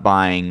 But you're not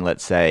buying,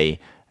 let's say,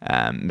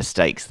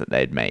 mistakes that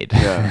they'd made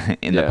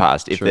in the Yeah,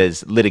 past. If true.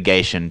 there's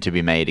litigation to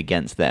be made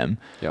against them,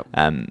 Yep.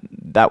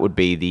 that would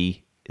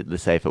be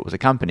let's say if it was a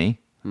company,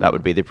 that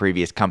would be the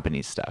previous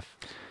company's stuff.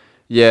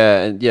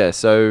 Yeah.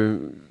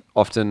 So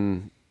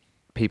often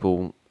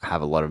people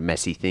have a lot of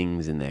messy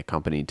things in their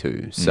company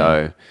too.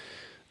 So,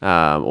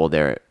 or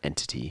their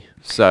entity.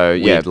 So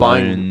Weird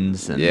buying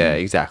loans and- yeah,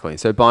 exactly.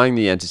 So buying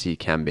the entity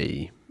can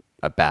be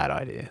a bad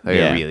idea, like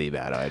Yeah. a really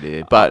bad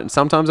idea. But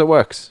sometimes it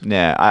works.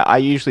 Yeah, I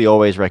usually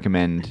always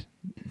recommend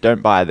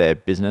don't buy their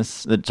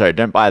business. Sorry,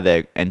 don't buy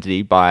their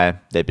entity, buy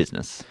their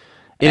business.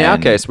 In our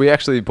And case, we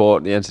actually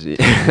bought the entity.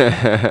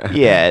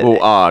 Yeah.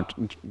 well, are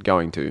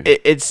going to.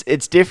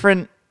 it's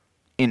different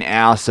in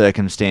our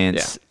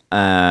circumstance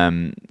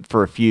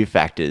for a few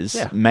factors.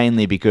 Yeah.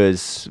 Mainly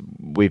because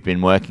we've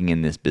been working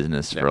in this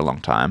business for a long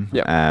time.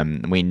 Yeah.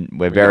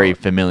 We're very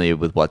familiar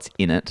with what's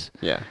in it.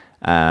 Yeah.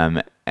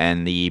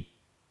 And the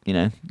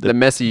The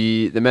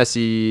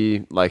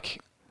messy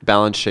like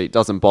balance sheet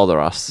doesn't bother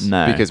us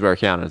No. because we're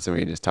accountants and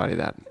we can just tidy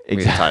that. We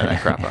can tidy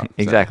that crap up. So,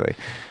 Exactly.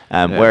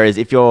 Whereas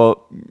if you're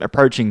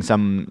approaching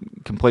some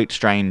complete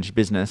strange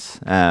business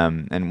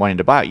and wanting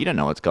to buy it, you don't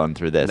know what's going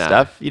through their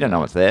stuff. You don't know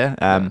what's there.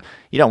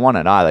 You don't want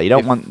it either. You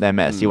don't want their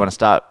mess. You want to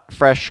start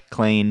fresh,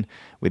 clean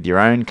with your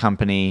own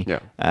company. Yeah.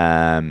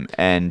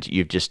 And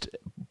you've just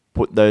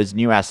put those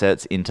new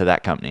assets into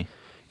that company.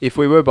 If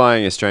we were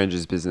buying a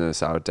stranger's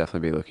business, I would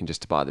definitely be looking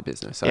just to buy the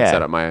business. I'd Yeah.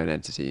 set up my own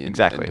entity and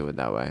Exactly. do it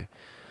that way.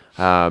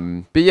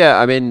 But yeah,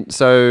 I mean,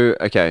 so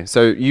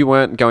you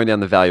weren't going down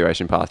the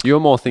valuation path. You were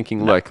more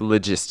thinking like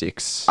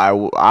logistics.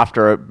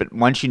 But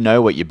once you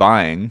know what you're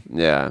buying,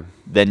 Yeah.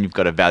 then you've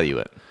got to value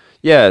it.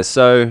 Yeah.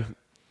 So,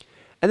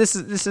 and this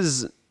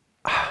is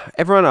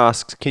everyone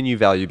asks, can you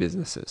value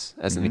businesses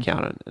as an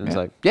accountant? And it's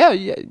like,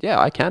 yeah,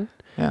 I can.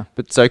 Yeah.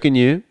 But so can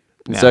you.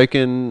 And Yeah.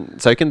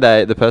 so can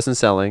they, the person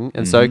selling,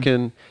 and so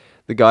can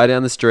the guy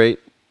down the street,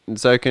 and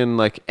so can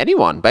like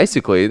anyone.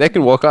 Basically, they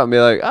can walk up and be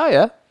like, "Oh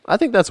yeah, I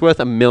think that's worth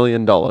 $1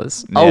 million.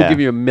 I'll Yeah. give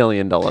you $1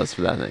 million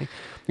for that thing."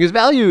 Because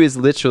value is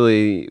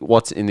literally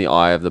what's in the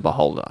eye of the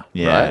beholder.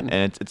 Yeah, Right?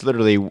 and it's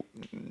literally,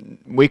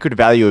 we could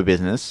value a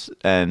business,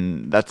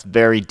 and that's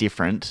very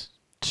different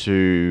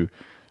to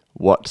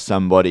what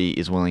somebody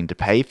is willing to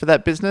pay for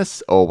that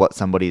business or what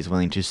somebody is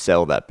willing to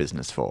sell that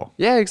business for.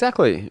 Yeah,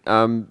 exactly.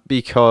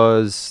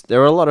 Because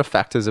there are a lot of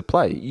factors at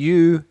play.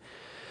 You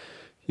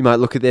might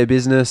look at their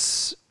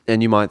business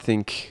and you might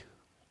think,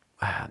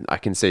 I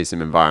can see some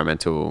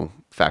environmental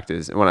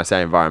factors. And when I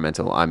say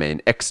environmental, I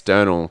mean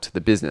external to the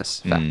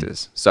business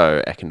factors.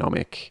 So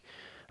economic,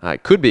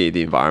 it could be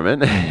the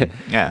environment,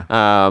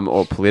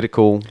 or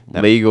political,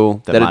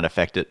 legal. That might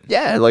affect it.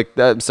 Yeah, like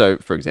that. So,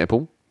 for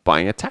example,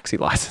 buying a taxi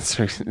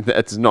license.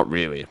 That's not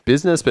really a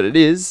business, but it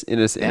is in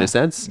a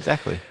sense.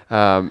 Exactly.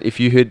 If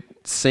you had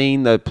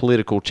seen the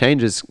political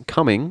changes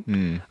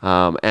coming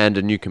and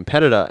a new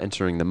competitor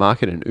entering the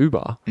market in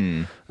Uber,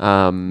 you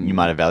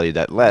might have valued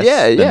that less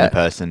than the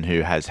person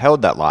who has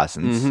held that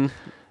license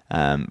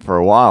for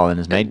a while and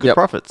has made good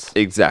profits.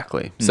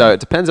 Exactly. So it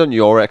depends on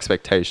your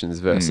expectations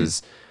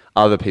versus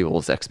other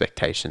people's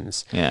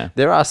expectations. Yeah.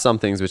 There are some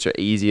things which are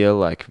easier,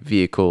 like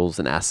vehicles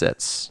and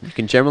assets. You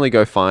can generally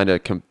go find a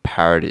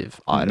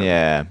comparative item.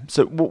 Yeah.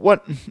 So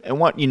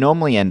what you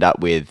normally end up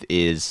with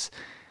is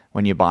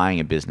when you're buying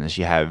a business,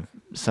 you have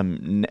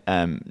some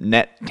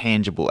net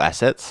tangible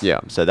assets.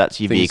 Yeah. So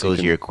that's your Things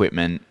vehicles, your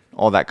equipment,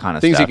 all that kind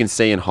of Things stuff. you can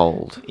see and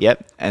hold.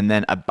 Yep. And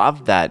then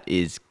above that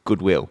is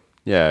goodwill.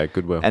 Yeah,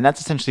 goodwill. And that's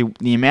essentially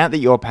the amount that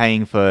you're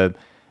paying for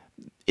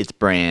its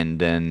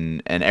brand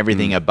and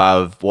everything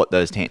above what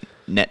those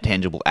net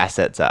tangible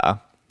assets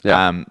are.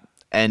 Yeah.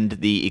 And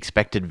the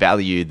expected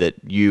value that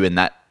you and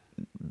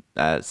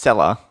that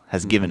seller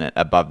has given it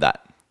above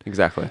that.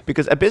 Exactly.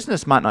 Because a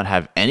business might not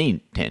have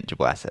any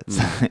tangible assets.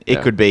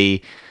 It could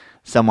be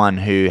someone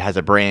who has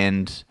a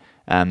brand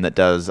that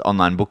does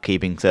online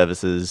bookkeeping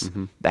services.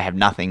 They have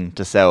nothing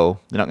to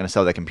sell. They're not going to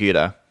sell their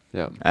computer.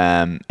 Yeah.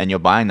 And you're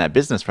buying that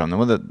business from them.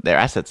 Well, their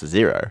assets are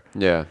zero.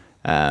 Yeah.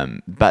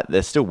 But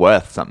they're still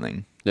worth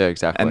something. Yeah,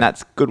 exactly. And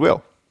that's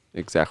goodwill.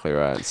 Exactly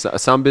right. So,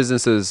 some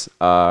businesses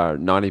are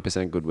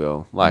 90%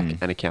 goodwill, like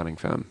an accounting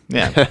firm.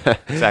 Yeah,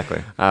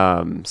 exactly.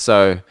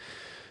 So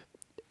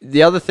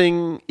the other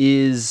thing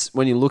is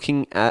when you're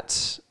looking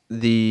at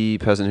the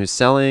person who's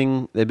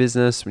selling their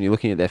business, when you're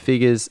looking at their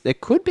figures, there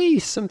could be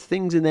some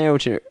things in there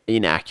which are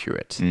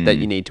inaccurate that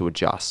you need to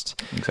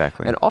adjust.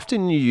 Exactly. And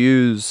often you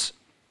use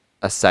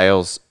the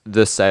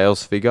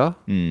sales figure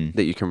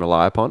that you can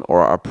rely upon,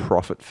 or a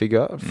profit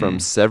figure from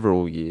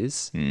several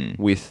years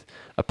with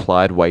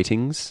applied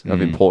weightings of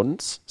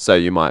importance. So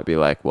you might be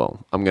like,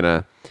 well, I'm going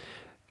to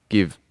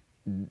give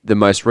the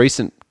most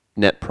recent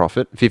net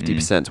profit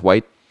 50%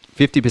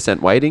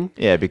 weighting.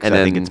 Yeah, because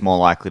I think it's more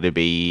likely to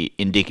be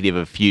indicative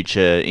of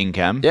future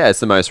income. Yeah, it's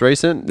the most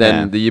recent.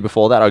 Then the year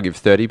before that, I'll give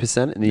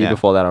 30%. And the year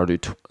before that, I'll do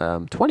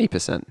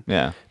 20%.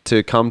 Yeah.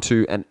 To come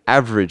to an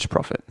average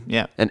profit.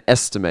 Yeah. An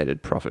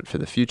estimated profit for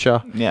the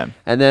future. Yeah.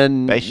 And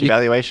then Base your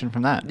valuation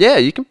from that. Yeah,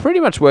 you can pretty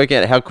much work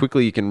out how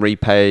quickly you can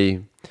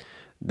repay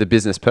the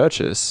business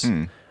purchase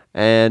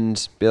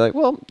and be like,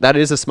 well, that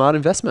is a smart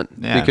investment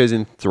because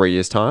in 3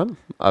 years' time,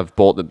 I've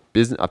bought the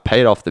business, I've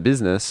paid off the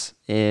business,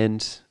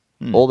 and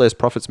all those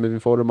profits moving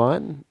forward are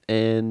mine.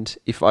 And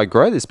if I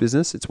grow this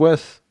business, it's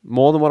worth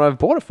more than what I've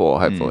bought it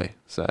for, hopefully.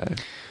 So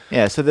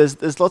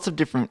there's lots of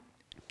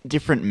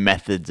different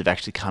methods of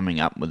actually coming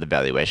up with a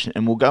valuation,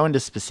 and we'll go into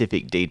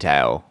specific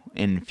detail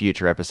in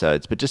future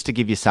episodes. But just to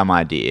give you some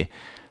idea,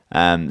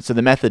 so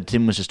the method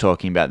Tim was just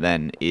talking about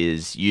then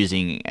is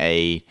using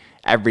a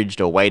averaged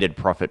or weighted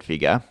profit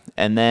figure,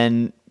 and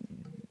then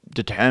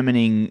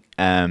determining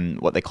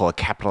what they call a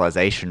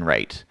capitalization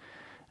rate.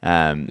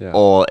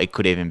 Or it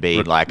could even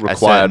be like required a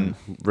certain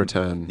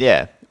return.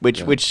 Yeah,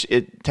 which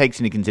it takes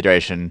into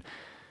consideration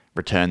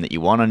return that you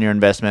want on your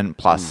investment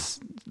plus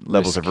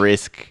levels of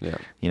risk,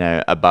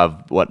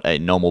 above what a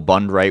normal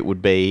bond rate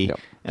would be,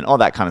 and all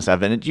that kind of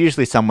stuff. And it's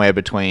usually somewhere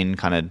between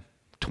kind of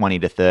 20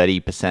 to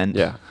 30%.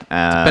 Yeah.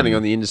 Depending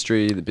on the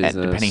industry, the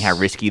business. Depending how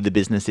risky the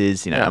business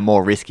is. A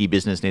more risky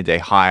business needs a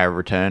higher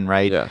return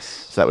rate. Yes.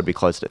 So that would be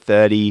closer to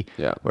 30.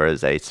 Yeah.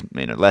 Whereas a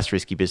less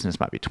risky business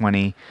might be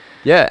 20.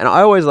 Yeah. And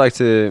I always like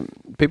to,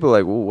 people are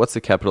like, well, what's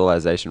the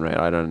capitalization rate?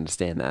 I don't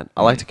understand that.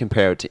 I like to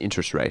compare it to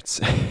interest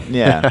rates.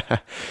 Yeah.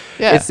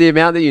 It's the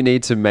amount that you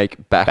need to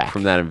make back.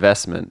 From that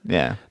investment.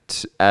 Yeah.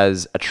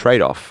 As a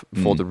trade-off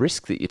for the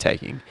risk that you're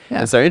taking. Yeah.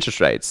 And so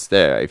interest rates,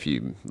 if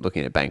you're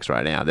looking at banks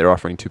right now, they're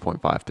offering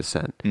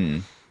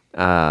 2.5%.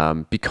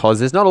 Because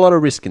there's not a lot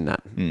of risk in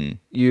that.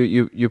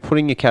 You're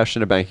putting your cash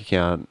in a bank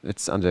account,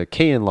 it's under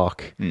key and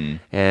lock,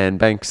 and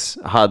banks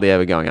are hardly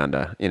ever going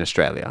under in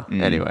Australia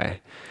anyway.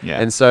 Yeah.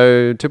 And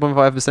so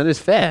 2.5% is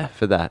fair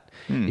for that.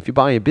 If you're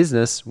buying a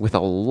business with a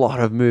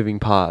lot of moving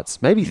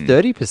parts, maybe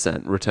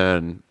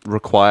 30%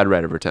 required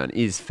rate of return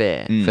is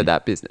fair for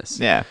that business.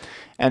 Yeah.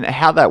 And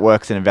how that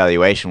works in a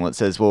valuation, well, it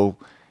says, well,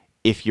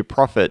 if your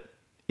profit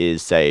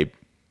is, say,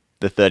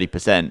 the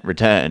 30%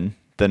 return,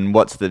 then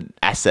what's the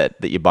asset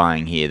that you're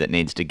buying here that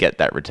needs to get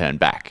that return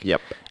back?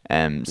 Yep.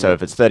 So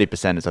if it's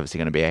 30%, it's obviously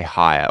going to be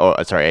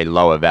a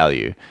lower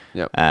value.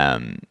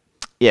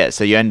 Yep.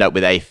 So you end up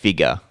with a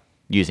figure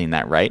using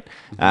that rate.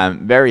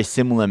 Very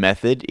similar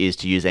method is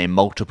to use a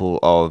multiple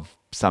of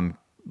some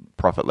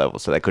profit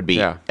levels. So that could be,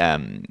 Yeah.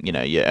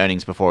 Your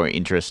earnings before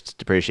interest,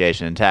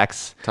 depreciation, and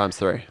tax Times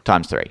 3.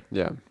 times 3.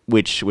 Yeah.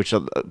 Which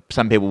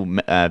some people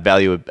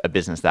value a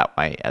business that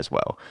way as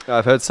well.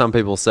 I've heard some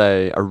people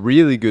say a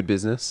really good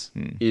business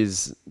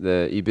is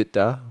the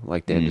EBITDA,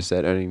 like Dan just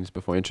said, earnings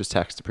before interest,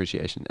 tax,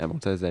 depreciation,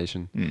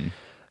 amortization,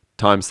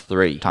 times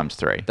 3. Times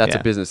 3. That's yeah.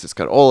 a business that's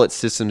got all its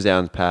systems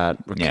down pat,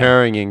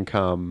 recurring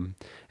income,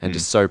 and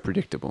just so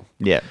predictable.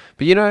 Yeah.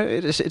 But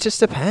it just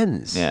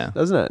depends, Yeah.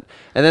 doesn't it?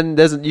 And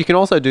then you can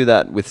also do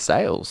that with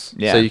sales.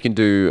 Yeah. So you can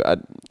do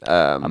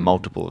a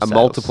multiple of a sales.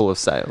 multiple of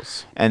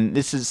sales. And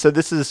this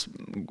is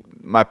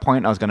my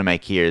point I was going to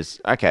make here is,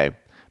 okay,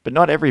 but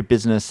not every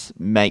business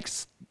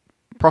makes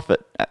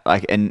profit,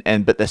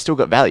 but they've still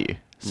got value.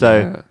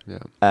 So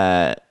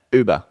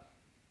Uber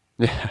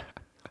Yeah.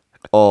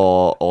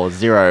 or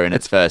zero in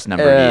its first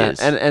number of years.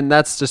 And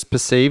that's just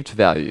perceived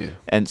value.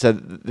 And so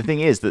the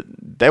thing is that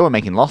they were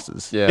making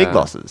losses, big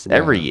losses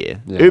every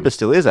year. Yeah. Uber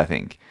still is, I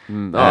think.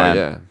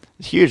 Yeah.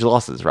 Huge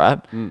losses, right?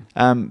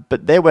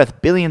 But they're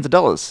worth billions of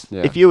dollars.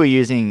 Yeah. If you were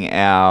using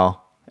our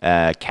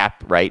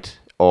cap rate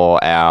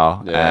or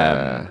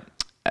our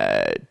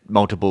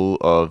multiple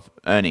of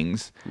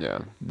earnings,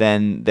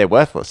 then they're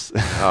worthless.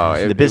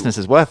 The business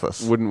is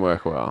worthless. Wouldn't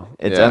work well.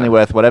 It's only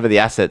worth whatever the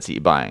assets that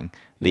you're buying,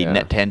 the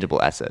net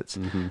tangible assets.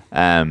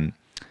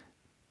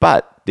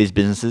 But these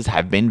businesses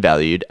have been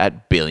valued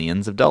at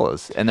billions of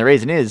dollars. And the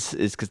reason is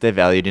because they're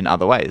valued in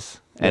other ways.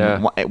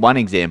 And one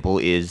example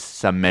is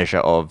some measure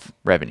of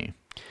revenue.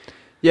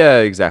 Yeah,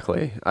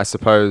 exactly. I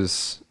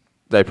suppose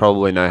they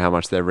probably know how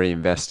much they're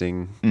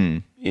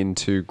reinvesting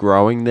into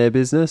growing their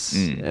business.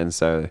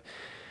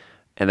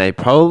 And they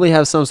probably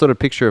have some sort of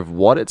picture of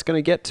what it's going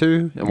to get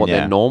to and what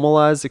their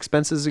normalized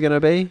expenses are going to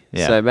be.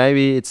 Yeah. So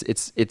maybe it's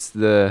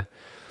the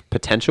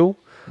potential.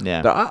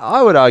 Yeah. But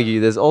I would argue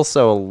there's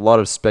also a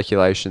lot of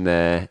speculation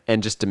there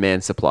and just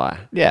demand supply.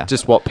 Yeah.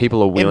 Just what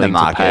people are willing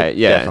market, to pay.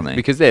 Yeah. definitely.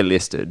 Because they're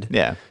listed.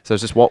 Yeah. So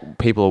it's just what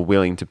people are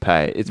willing to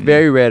pay. It's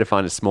very rare to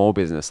find a small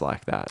business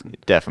like that.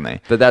 Definitely.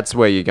 But that's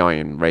where you're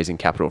going and raising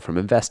capital from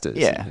investors.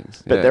 Yeah. And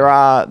things. But there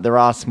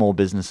are small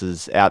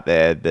businesses out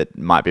there that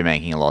might be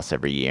making a loss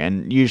every year.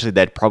 And usually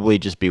they'd probably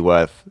just be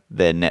worth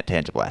their net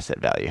tangible asset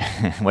value.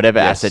 Whatever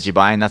asset you're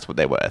buying, that's what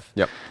they're worth.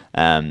 Yep.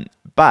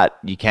 But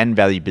you can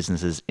value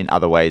businesses in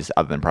other ways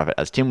other than profit.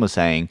 As Tim was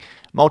saying,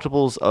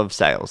 multiples of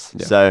sales.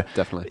 Yeah, so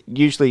definitely.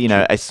 Usually,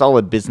 a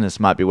solid business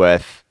might be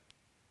worth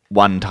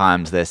 1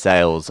 times their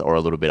sales or a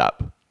little bit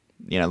up.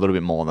 A little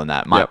bit more than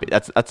that. Might be.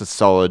 That's a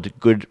solid,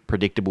 good,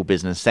 predictable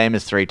business. Same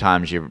as 3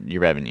 times your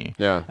revenue.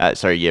 Yeah.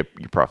 Your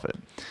profit.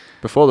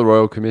 Before the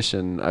Royal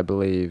Commission, I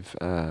believe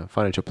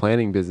financial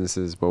planning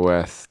businesses were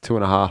worth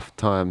 2.5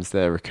 times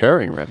their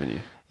recurring revenue.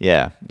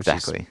 Yeah, Which is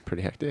exactly.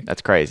 pretty hectic.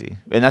 That's crazy.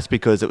 And that's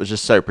because it was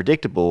just so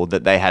predictable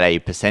that they had a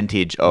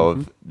percentage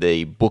of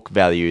the book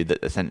value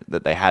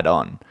that they had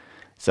on.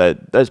 So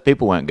those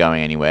people weren't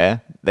going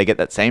anywhere. They get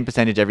that same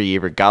percentage every year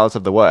regardless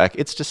of the work.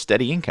 It's just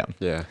steady income.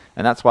 Yeah.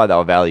 And that's why they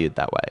were valued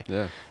that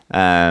way.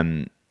 Yeah.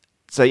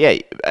 So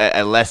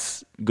a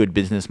less good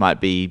business might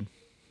be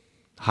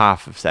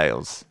half of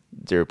sales,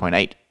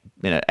 0.8,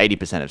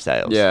 80% of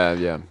sales. Yeah.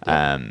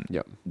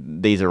 Yep.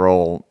 These are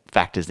all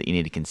factors that you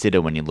need to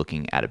consider when you're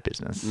looking at a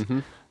business.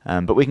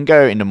 But we can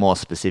go into more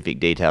specific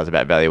details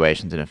about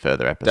valuations in a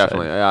further episode.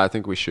 Definitely. Yeah, I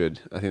think we should.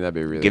 I think that'd be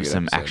a really Give good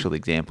some episode. actual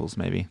examples,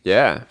 maybe.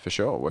 Yeah, for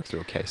sure. Work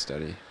through a case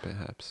study,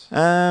 perhaps.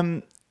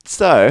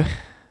 So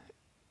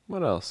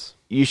What else?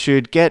 you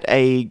should get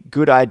a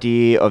good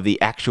idea of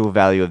the actual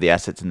value of the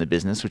assets in the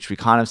business, which we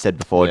kind of said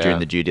before during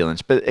the due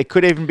diligence. But it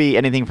could even be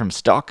anything from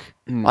stock.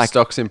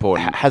 Stock's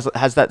important.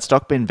 Has that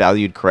stock been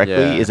valued correctly?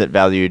 Yeah. Is it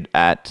valued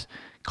at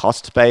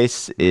cost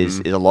base? Is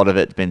a lot of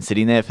it been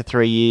sitting there for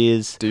 3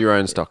 years? Do your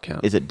own stock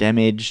count. Is it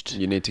damaged?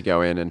 You need to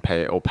go in and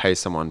pay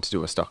someone to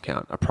do a stock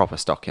count, a proper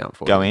stock count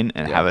for you. Go in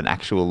and have an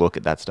actual look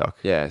at that stock.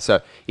 Yeah.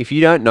 So if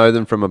you don't know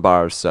them from a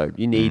bar of soap,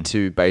 you need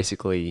to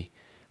basically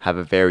have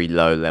a very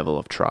low level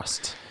of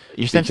trust.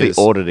 You're essentially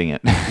Because- auditing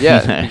it.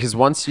 Yeah, because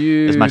once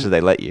you... as much as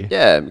they let you.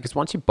 Yeah, because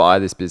once you buy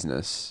this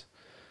business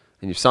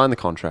and you've signed the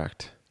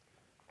contract,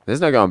 there's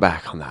no going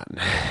back on that.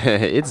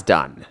 It's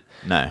done.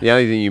 No. The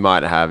only thing you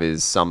might have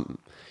is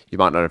you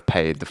might not have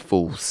paid the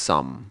full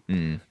sum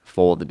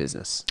for the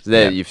business. So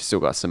there you've still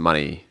got some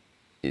money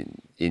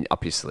in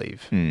up your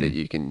sleeve that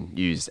you can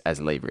use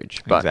as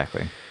leverage. But,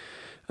 Exactly.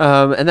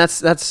 And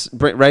that's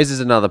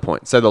raises another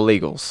point. So the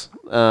legals.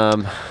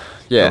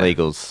 Yeah. The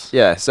legals.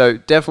 Yeah, so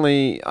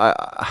definitely,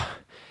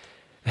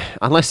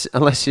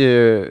 unless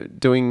you're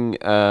doing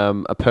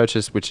a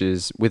purchase which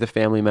is with a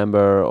family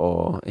member,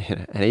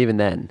 and even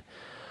then,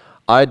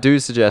 I do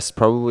suggest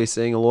probably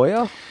seeing a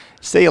lawyer.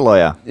 See a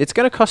lawyer. It's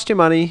going to cost you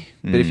money,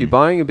 but if you're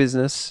buying a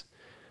business,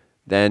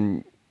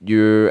 then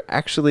you're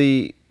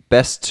actually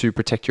best to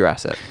protect your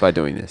asset by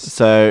doing this.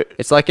 So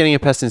It's like getting a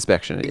pest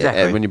inspection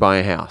Exactly. when you buy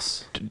a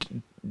house.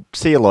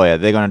 see a lawyer.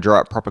 They're going to draw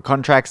up proper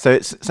contracts. So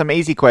it's some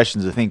easy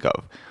questions to think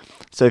of.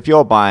 So if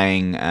you're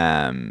buying,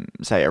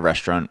 say, a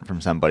restaurant from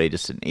somebody,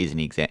 just an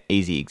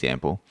easy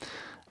example,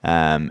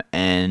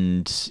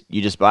 and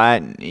you just buy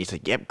it. And he's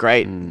like, "Yep,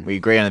 great. We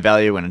agree on the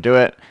value. We're going to do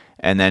it."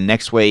 And then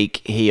next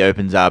week, he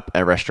opens up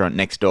a restaurant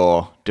next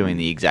door doing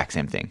the exact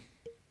same thing.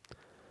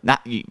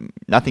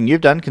 Nothing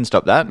you've done can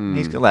stop that.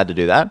 He's allowed to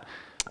do that.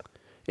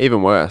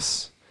 Even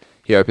worse,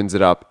 he opens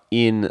it up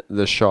in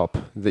the shop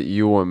that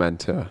you were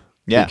meant to.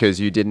 Yeah. Because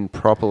you didn't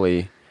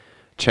properly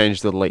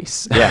change the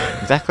lease.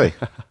 Yeah, exactly.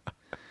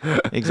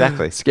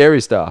 Exactly.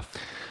 Scary stuff.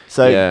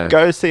 So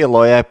go see a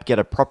lawyer, get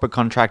a proper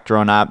contract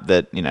drawn up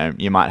that,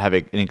 you might have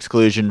an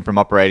exclusion from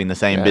operating the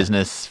same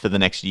business for the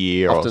next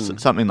year or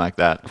something like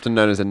that. Often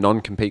known as a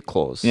non-compete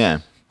clause. Yeah.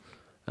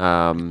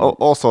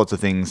 All sorts of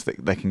things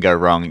that can go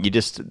wrong. You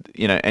just,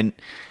 and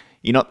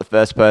you're not the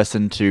first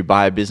person to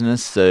buy a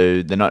business,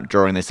 so they're not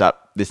drawing this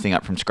thing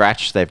up from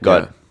scratch. They've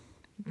got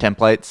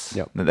templates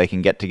that they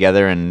can get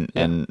together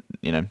and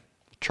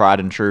tried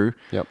and true.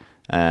 Yep.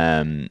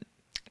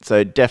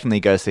 So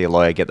definitely go see a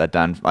lawyer, get that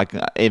done. Like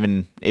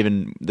even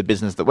the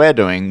business that we're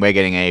doing, we're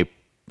getting a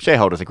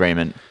shareholders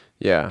agreement.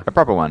 Yeah. A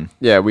proper one.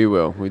 Yeah, we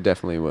will. We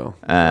definitely will.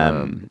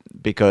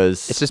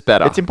 Because it's just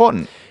better. It's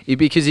important.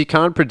 Because you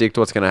can't predict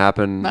what's going to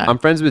happen. No. I'm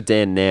friends with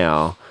Dan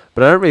now,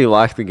 but I don't really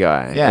like the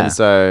guy. Yeah, and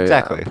so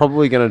exactly. I'm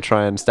probably going to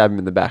try and stab him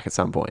in the back at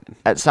some point.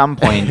 At some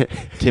point,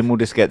 Tim will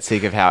just get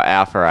sick of how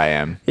alpha I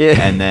am. Yeah.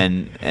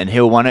 And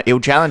he'll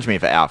challenge me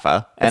for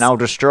alpha, and I'll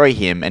destroy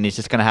him, and he's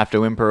just going to have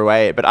to whimper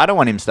away. But I don't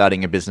want him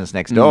starting a business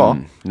next door.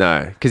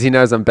 No, because he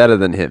knows I'm better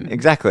than him.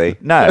 Exactly.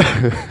 No,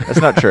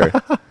 that's not true.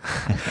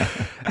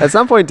 At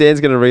some point,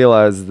 Dan's going to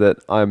realize that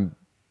I'm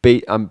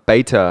beta-ing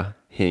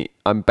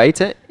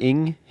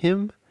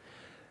him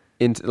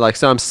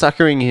so I'm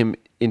suckering him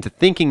into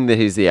thinking that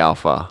he's the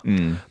alpha,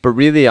 but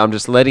really I'm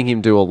just letting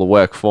him do all the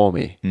work for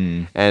me,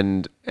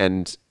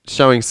 and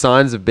showing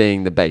signs of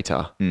being the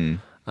beta,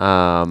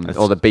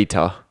 or the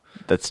beta.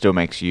 That still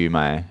makes you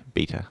my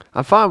beta.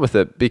 I'm fine with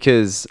it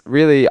because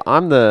really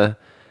I'm the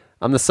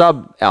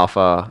sub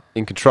alpha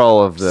in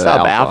control of the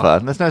sub alpha.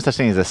 alpha. There's no such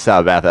thing as a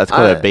sub alpha. That's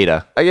called a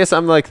beta. I guess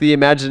I'm like the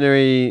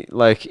imaginary,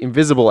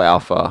 invisible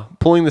alpha,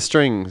 pulling the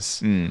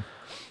strings.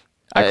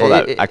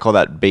 I call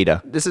that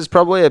beta. This is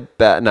probably no,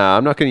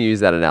 I'm not going to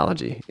use that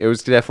analogy. It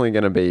was definitely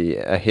going to be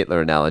a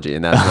Hitler analogy,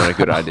 and that's not a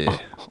good idea.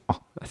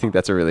 I think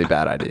that's a really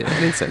bad idea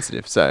and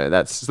insensitive. So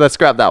let's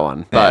scrap that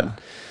one.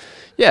 But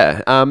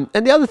yeah,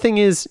 and the other thing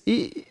is,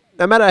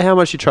 no matter how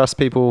much you trust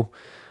people,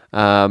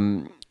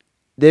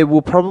 there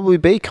will probably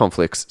be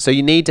conflicts. So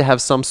you need to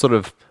have some sort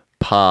of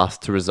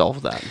path to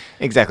resolve that.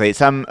 Exactly.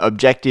 Some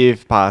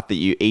objective path that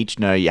you each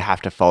know you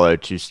have to follow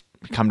to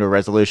come to a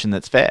resolution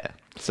that's fair.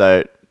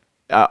 So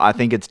I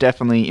think it's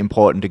definitely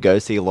important to go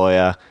see a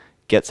lawyer,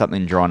 get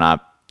something drawn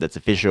up that's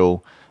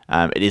official.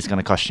 It is going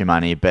to cost you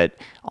money, but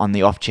on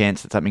the off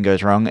chance that something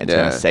goes wrong, it's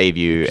going to save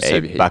you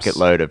a bucket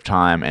load of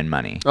time and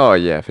money. Oh,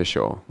 yeah, for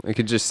sure. It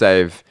could just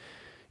save...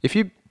 If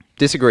you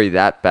disagree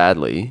that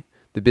badly,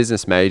 the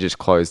business may just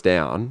close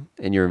down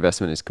and your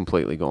investment is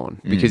completely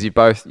gone because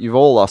you've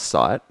all lost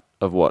sight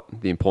of what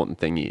the important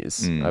thing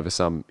is over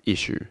some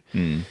issue.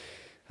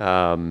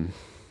 Dan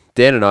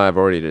and I have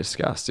already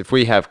discussed, if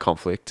we have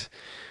conflict...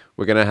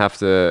 We're gonna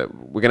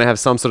have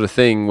some sort of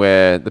thing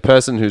where the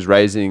person who's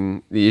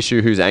raising the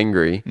issue, who's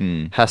angry,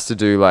 has to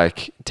do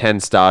 10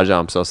 star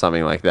jumps or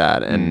something like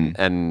that, and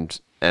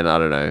I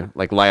don't know,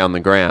 lay on the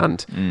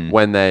ground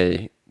when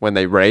they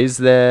raise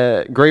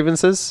their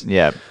grievances.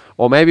 Yeah.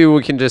 Or maybe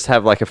we can just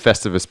have a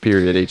Festivus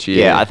period each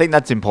year. Yeah, I think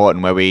that's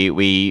important where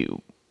we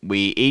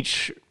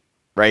each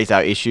raise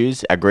our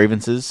issues, our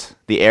grievances,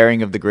 the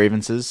airing of the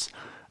grievances,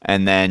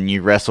 and then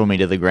you wrestle me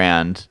to the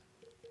ground.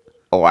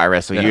 Or I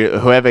wrestle you.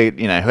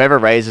 Whoever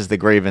raises the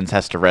grievance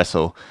has to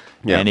wrestle.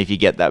 Yeah. And if you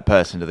get that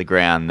person to the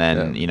ground,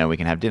 then we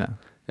can have dinner.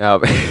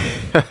 Sounds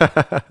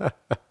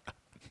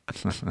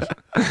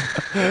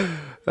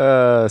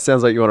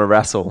like you want to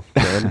wrestle,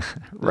 man.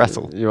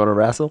 Wrestle. You want to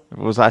wrestle?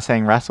 Was I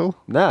saying wrestle?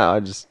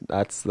 No,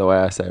 that's the way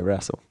I say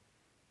wrestle.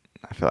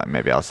 I feel like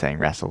maybe I was saying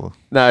wrestle.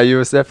 No, you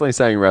were definitely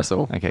saying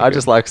wrestle. Okay, I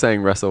just like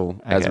saying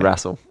wrestle as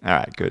wrestle. All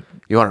right, good.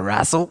 You want to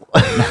wrestle?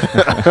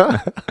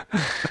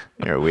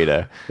 You're a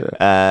weirdo.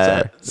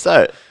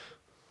 So,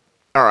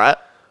 all right.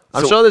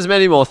 I'm sure there's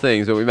many more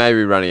things, but we may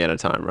be running out of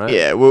time, right?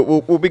 Yeah,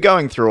 we'll be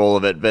going through all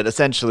of it, but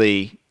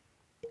essentially,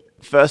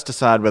 first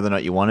decide whether or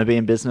not you want to be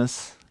in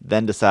business,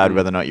 then decide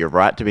whether or not you're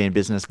right to be in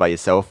business by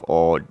yourself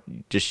or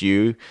just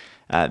you,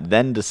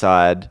 then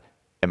decide,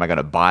 am I going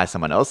to buy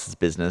someone else's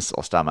business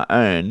or start my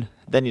own?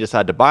 Then you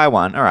decide to buy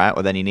one. All right,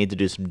 well, then you need to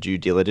do some due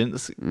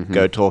diligence.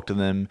 Go talk to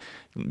them,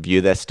 view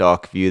their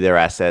stock, view their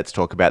assets,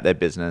 talk about their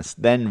business,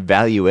 then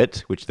value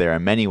it, which there are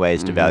many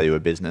ways to value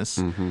a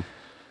business.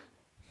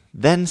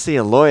 Then see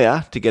a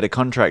lawyer to get a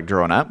contract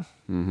drawn up.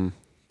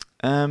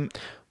 Then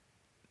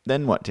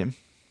what, Tim?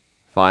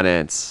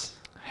 Finance.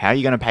 How are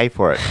you going to pay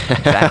for it?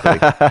 Exactly.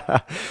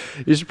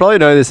 You should probably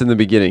know this in the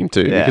beginning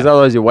too, because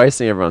otherwise you're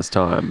wasting everyone's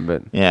time.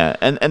 But yeah,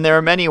 and there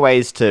are many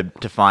ways to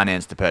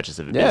finance the purchase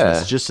of a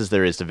business, just as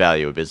there is to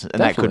value a business,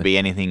 and that could be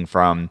anything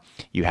from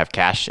you have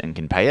cash and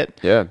can pay it,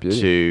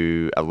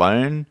 to a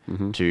loan,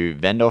 to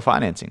vendor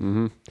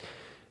financing.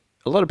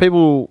 A lot of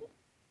people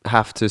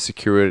have to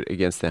secure it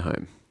against their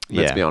home.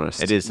 Let's be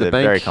honest. It is a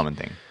very common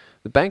thing.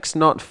 The bank's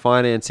not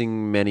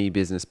financing many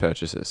business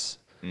purchases.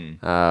 It'd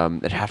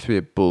have to be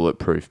a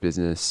bulletproof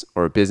business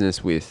or a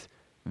business with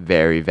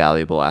very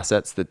valuable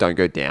assets that don't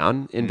go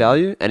down in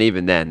value. And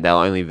even then, they'll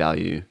only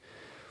value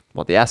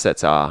what the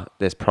assets are.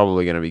 There's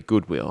probably going to be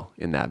goodwill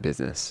in that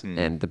business.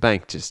 And the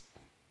bank just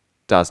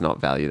does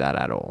not value that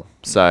at all.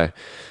 So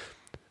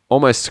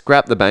almost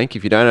scrap the bank.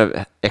 If you don't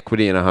have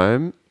equity in a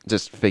home,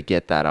 just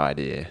forget that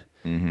idea.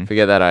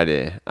 Forget that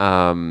idea.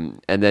 And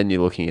then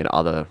you're looking at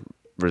other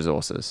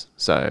resources.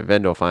 So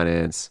vendor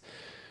finance,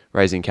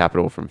 raising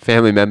capital from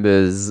family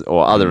members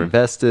or other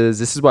investors.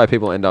 This is why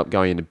people end up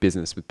going into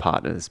business with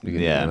partners. Because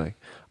they're like,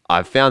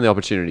 I've found the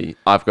opportunity.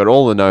 I've got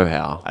all the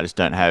know-how. I just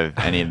don't have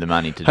any of the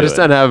money to do it. I just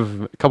don't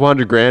have a couple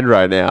 $100,000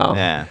 right now.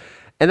 Yeah.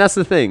 And that's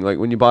the thing. Like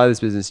when you buy this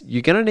business,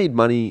 you're going to need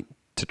money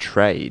to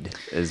trade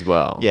as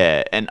well.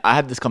 Yeah, and I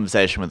had this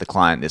conversation with a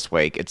client this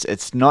week.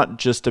 It's not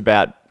just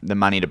about the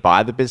money to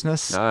buy the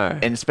business. No.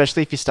 And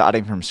especially if you're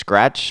starting from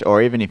scratch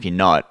or even if you're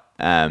not,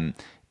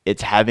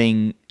 it's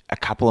having a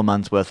couple of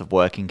months worth of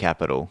working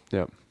capital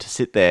to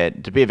sit there,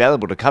 to be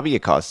available to cover your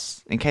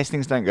costs in case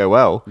things don't go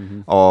well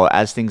or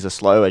as things are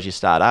slow as you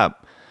start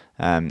up.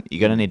 You're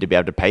going to need to be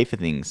able to pay for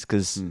things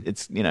because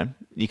it's,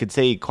 you could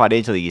see quite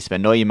easily you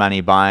spend all your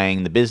money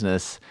buying the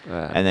business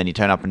and then you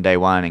turn up on day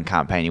one and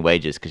can't pay any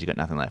wages because you've got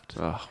nothing left.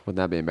 Oh, wouldn't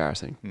that be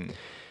embarrassing?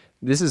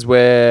 This is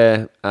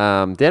where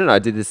Dan and I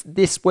did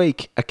this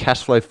week, a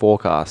cash flow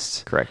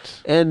forecast.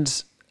 Correct.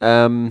 And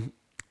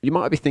you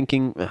might be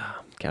thinking,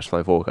 cash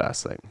flow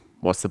forecast, like,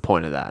 what's the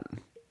point of that?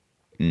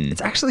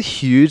 It's actually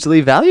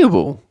hugely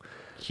valuable.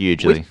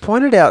 Hugely. We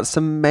pointed out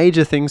some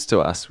major things to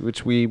us,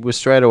 which we were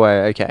straight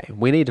away, okay,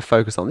 we need to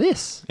focus on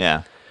this.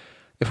 Yeah.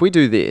 If we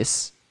do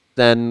this,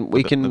 then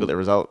we can look at the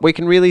result. We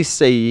can really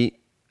see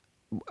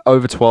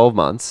over 12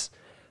 months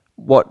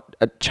what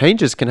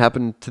changes can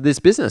happen to this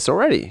business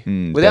already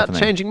without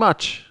definitely. changing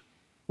much.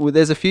 Well,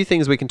 there's a few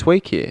things we can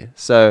tweak here.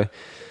 So,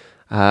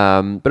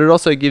 but it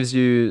also gives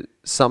you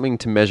something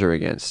to measure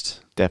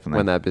against. Definitely.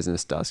 When that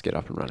business does get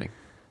up and running.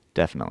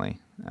 Definitely.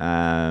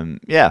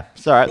 Yeah.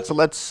 So, all right. So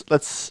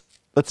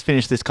let's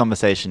finish this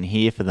conversation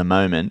here for the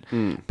moment.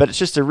 But it's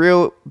just a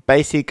real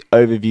basic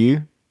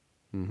overview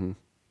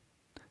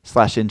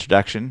 /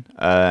 introduction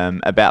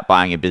about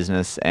buying a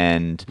business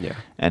and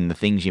the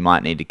things you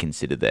might need to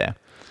consider there.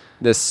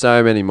 There's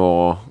so many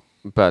more,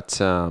 but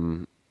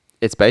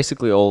it's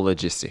basically all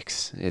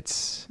logistics.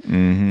 It's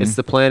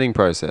the planning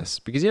process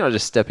because you're not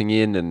just stepping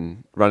in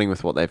and running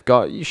with what they've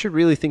got. You should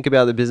really think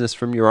about the business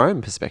from your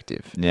own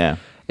perspective. Yeah.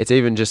 It's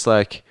even just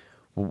like,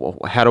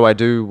 how do I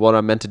do what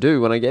I'm meant to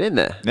do when I get in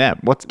there? Yeah.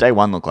 What's day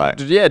one look like?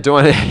 Yeah. Do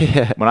I?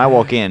 Yeah. When I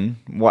walk in,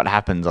 what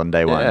happens on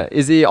day one?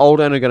 Is the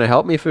old owner going to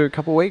help me for a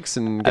couple of weeks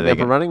and get me up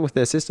and running with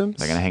their systems?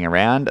 They're going to hang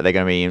around. Are they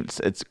going to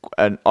be? It's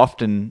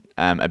often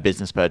a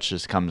business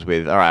purchase comes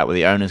with, all right, well,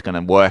 the owner's going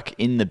to work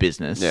in the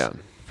business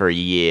for a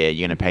year.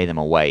 You're going to pay them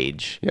a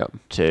wage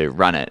to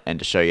run it and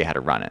to show you how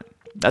to run it.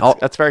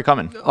 That's very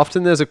common.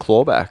 Often there's a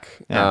clawback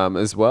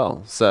as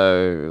well.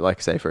 So,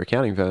 like say for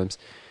accounting firms,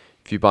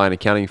 if you buy an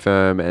accounting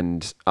firm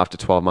and after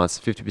 12 months,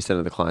 50%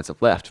 of the clients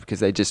have left because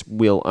they just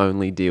will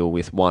only deal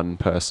with one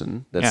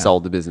person that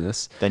sold the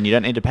business. Then you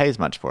don't need to pay as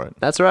much for it.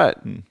 That's right.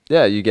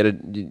 Yeah, you get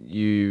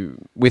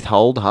you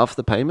withhold half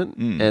the payment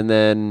and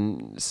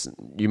then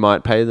you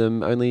might pay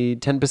them only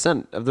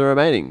 10% of the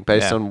remaining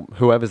based on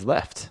whoever's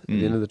left at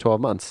the end of the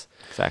 12 months.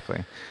 Exactly.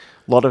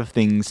 A lot of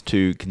things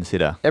to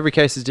consider. Every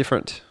case is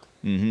different.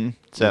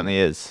 Certainly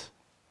is.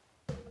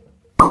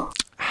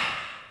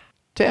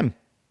 Tim.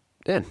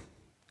 Dan.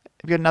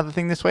 Have you got another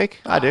thing this week?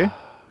 I do.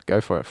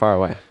 Go for it. Fire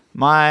away.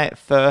 My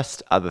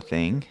first other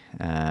thing,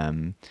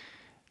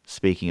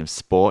 speaking of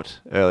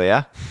sport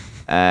earlier,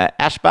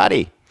 Ash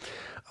Barty.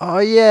 Oh,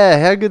 yeah.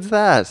 How good's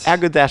that? How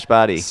good's Ash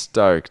Barty?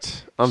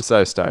 Stoked. I'm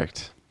so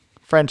stoked.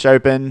 French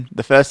Open,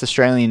 the first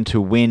Australian to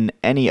win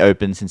any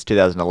Open since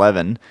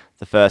 2011.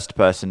 The first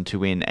person to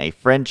win a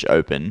French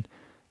Open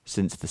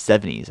since the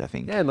 70s, I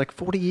think. Yeah, in like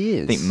 40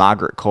 years. I think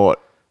Margaret Court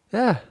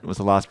Yeah. was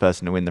the last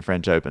person to win the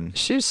French Open.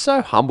 She's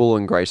so humble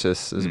and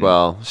gracious as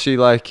well. She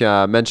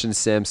mentioned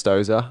Sam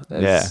Stosur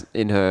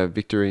in her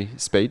victory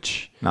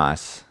speech.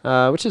 Nice.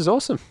 Which is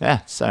awesome.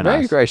 Yeah, so nice.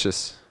 Very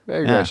gracious.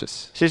 Very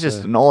gracious. She's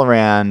just an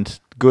all-around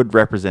good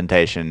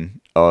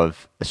representation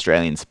of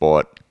Australian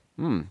sport.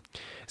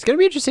 It's going to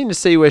be interesting to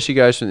see where she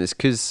goes from this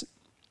because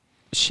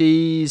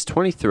she's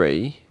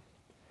 23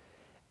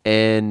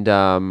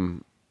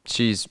 and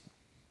she's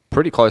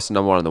pretty close to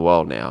number one in the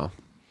world now.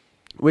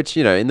 Which,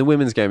 in the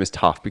women's game is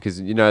tough because,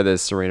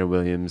 there's Serena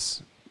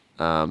Williams,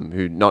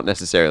 who not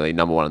necessarily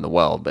number one in the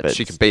world, but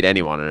she can beat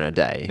anyone in a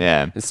day.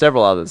 Yeah. And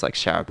several others like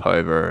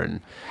Sharapova and...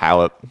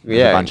 Halep.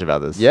 A bunch of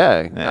others.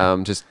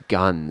 Yeah. Just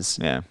guns.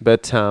 Yeah.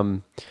 But...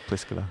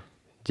 Pliskova.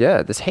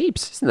 Yeah, there's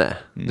heaps, isn't there?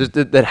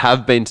 That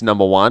have been to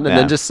number one and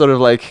then just sort of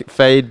like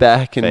fade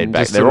back.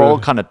 Just They're all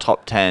kind of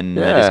top 10.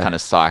 Yeah. They just kind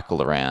of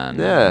cycle around.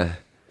 Yeah.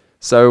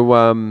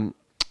 So...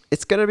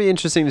 it's going to be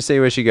interesting to see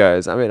where she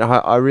goes. I mean,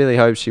 I really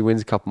hope she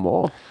wins a couple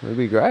more. It'd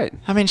be great.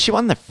 I mean, she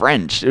won the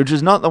French, which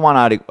was not the one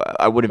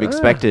I would have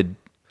expected.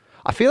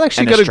 I feel like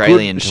she An got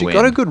Australian to she win.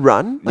 got a good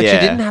run. Like Yeah. she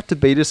didn't have to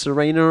beat a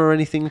Serena or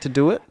anything to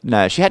do it.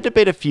 No, she had to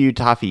beat a few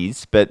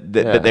toughies, but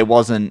Yeah. but there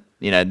wasn't.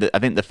 I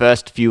think the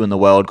first few in the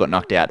world got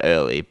knocked out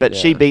early, but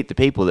she Yeah. beat the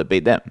people that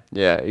beat them.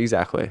 Yeah,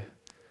 exactly.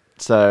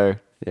 So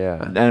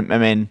Yeah. I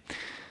mean,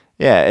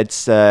 yeah,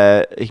 it's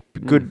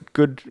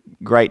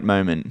great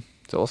moment.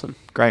 It's awesome.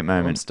 Great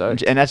moment.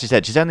 stoked. And as you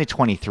said, she's only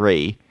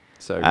 23.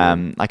 So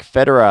good. Like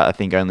Federer, I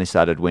think only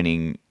started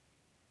winning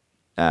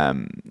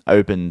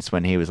Opens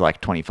when he was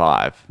like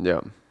 25. Yeah.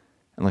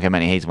 And look how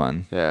many he's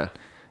won. Yeah.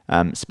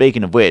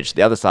 Speaking of which,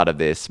 the other side of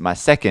this, my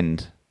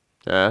second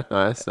Yeah,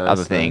 nice.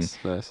 other thing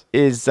Nice.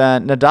 is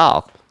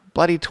Nadal.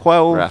 Bloody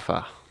 12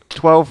 Rafa.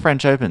 12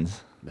 French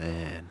Opens.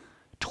 Man.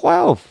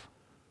 12.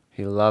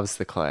 He loves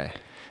the clay.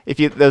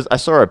 I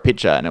saw a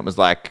picture and it was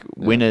like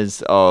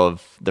winners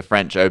of the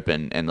French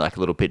Open and like a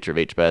little picture of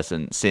each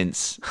person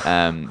since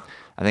I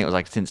think it was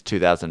like since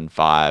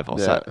 2005 or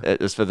so. Yeah.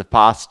 It was for the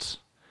past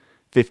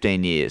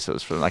 15 years. So it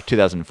was from like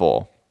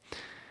 2004,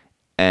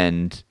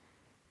 and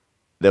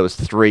there was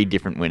 3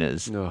 different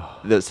winners.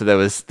 Oh. So there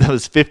was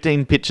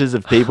 15 pictures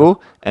of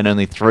people and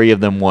only 3 of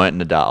them weren't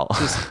Nadal.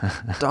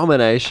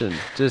 Domination.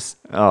 Just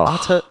Oh.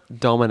 utter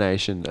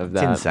domination of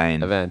that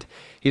insane. event.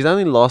 He's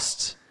only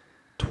lost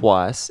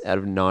twice out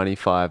of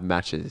 95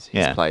 matches he's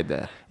Yeah. played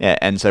there. Yeah,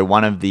 and so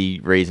one of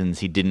the reasons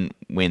he didn't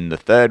win the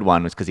third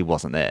one was because he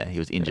wasn't there. He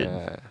was injured.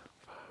 Yeah.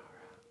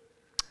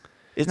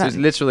 Isn't So he's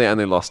that? literally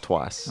only lost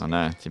twice. Oh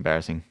no, it's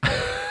embarrassing.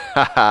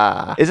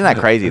 Isn't that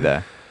crazy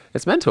though?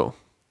 It's mental.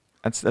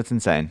 That's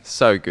insane.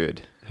 So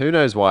good. Who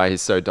knows why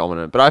he's so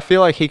dominant? But I feel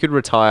like he could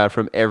retire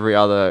from every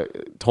other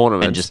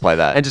tournament And just play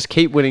that. and just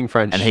keep winning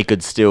French. And he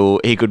could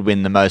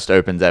win the most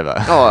Opens ever.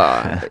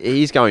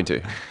 He's going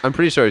to. I'm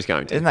pretty sure he's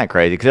going to. Isn't that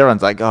crazy? Because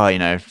everyone's like,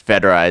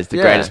 Federer is the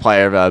Yeah. greatest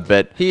player ever,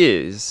 but He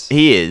is.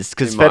 he is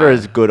because In my- Federer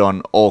is good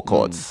on all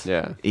courts.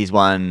 yeah. He's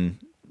won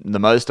the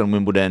most on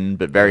Wimbledon,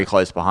 but very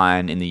close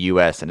behind in the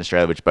US and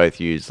Australia, which both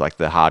use like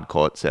the hard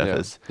court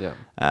surface. Yeah.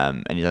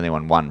 And he's only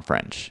won 1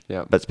 French.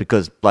 Yeah. But it's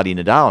because bloody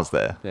Nadal's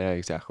there. Yeah,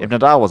 exactly. If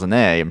Nadal wasn't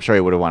there, I'm sure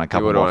he would have won a He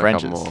couple would've more won a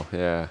Frenches. couple more,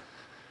 yeah.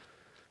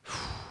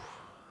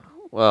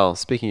 Well,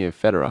 speaking of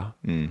Federer,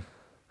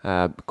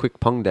 quick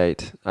pong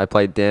date. I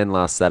played Dan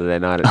last Saturday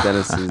night at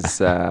Dennis's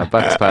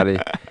Bucks party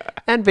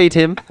and beat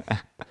him.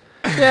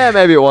 Yeah,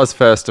 maybe it was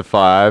first to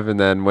 5 and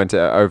then went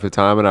to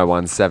overtime and I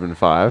won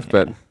 7-5.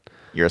 But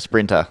You're a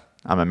sprinter.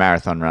 I'm a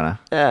marathon runner.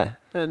 yeah,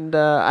 and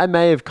I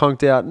may have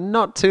conked out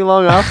not too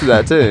long after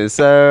that too.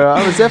 So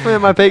I was definitely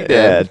at my peak Yeah,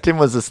 there. Tim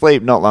was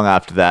asleep not long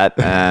after that.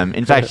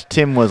 In fact,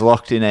 Tim was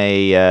locked in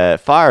a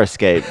fire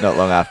escape not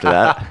long after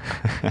that.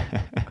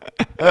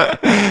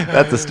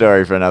 That's a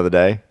story for another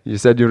day. You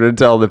said you wouldn't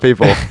tell the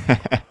people.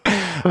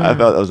 I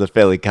felt that was a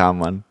fairly calm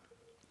one.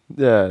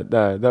 Yeah,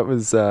 no, that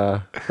was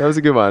a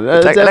good one.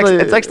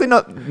 It's actually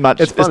not much.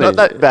 It's It's not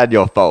funny. that bad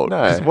your fault. No.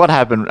 'Cause what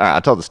happened?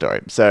 I told the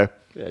story. So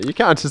Yeah, you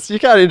can't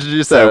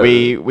introduce So that.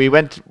 we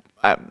went.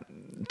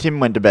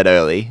 Tim went to bed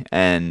early,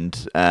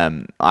 and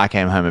I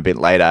came home a bit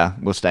later.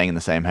 We were staying in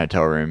the same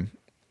hotel room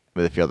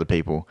with a few other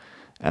people,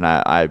 and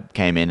I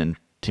came in, and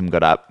Tim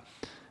got up,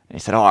 and he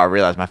said, "Oh, I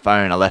realized my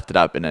phone. I left it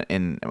up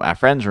in our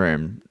friend's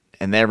room,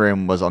 and their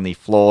room was on the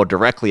floor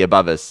directly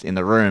above us, in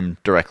the room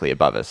directly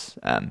above us."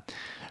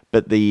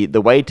 But the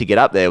way to get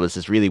up there was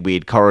this really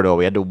weird corridor.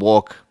 We had to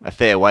walk a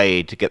fair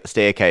way to get the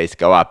staircase,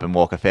 go up, and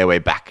walk a fair way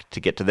back to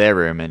get to their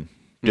room, and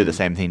do the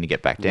same thing to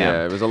get back down.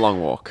 Yeah, it was a long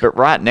walk. But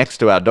right next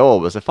to our door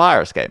was a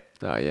fire escape.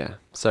 Oh yeah,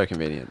 so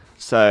convenient.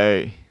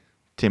 So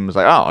Tim was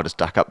like, "Oh, I'll just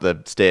duck up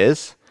the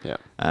stairs." Yeah.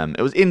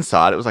 It was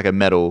inside. It was like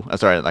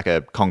like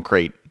a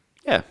concrete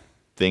Yeah,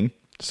 thing.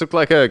 just looked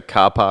like a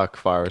car park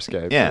fire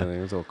escape. Yeah. I think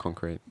it was all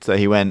concrete. So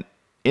he went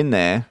in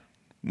there,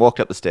 walked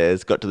up the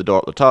stairs, got to the door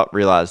at the top,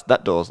 realized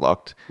that door's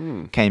locked,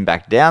 came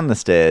back down the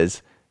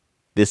stairs.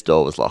 This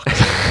door was locked.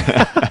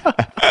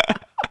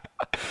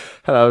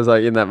 And I was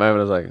like, in that moment,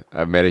 I was like,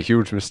 I've made a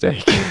huge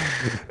mistake.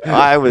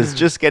 I was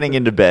just getting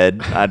into bed.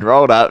 I'd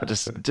rolled up,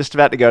 just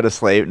about to go to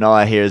sleep, and all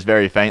I hear is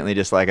very faintly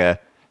just like a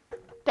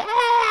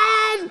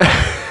 "Dad!"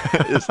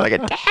 It's like a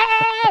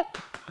 "Dad!"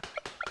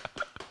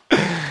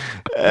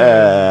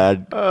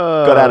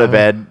 Got out of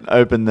bed,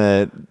 opened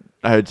the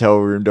hotel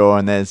room door,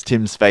 and there's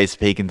Tim's face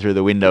peeking through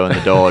the window in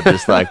the door,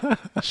 just like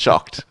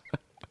shocked.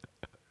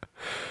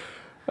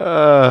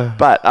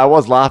 But I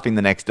was laughing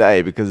the next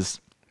day because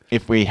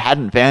if we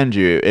hadn't found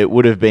you, it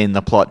would have been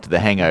the plot to The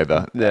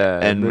Hangover. Yeah,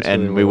 it and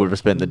literally we would. would have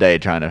spent the day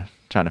trying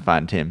to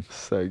find Tim.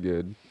 So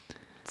good.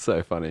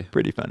 So funny.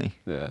 Pretty funny.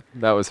 Yeah,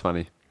 that was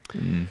funny.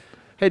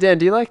 Hey, Dan,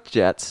 do you like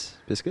Jats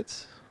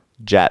biscuits?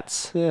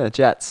 Jats. Yeah,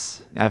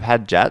 Jats. I've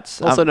had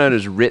Jats. Also known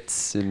as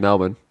Ritz in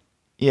Melbourne.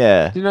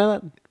 Yeah. Do you know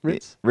that?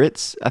 Ritz?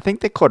 Ritz. I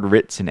think they're called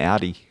Ritz in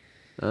Audi.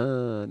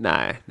 No,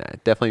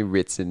 definitely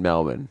Ritz in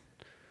Melbourne.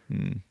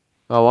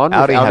 Oh, I wonder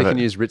Audi if Audi have can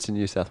it. use Ritz in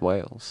New South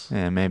Wales.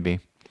 Yeah, maybe.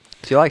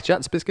 Do you like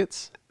Jats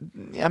biscuits?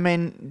 I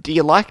mean, do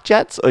you like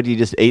Jats or do you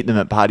just eat them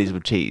at parties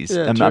with cheese?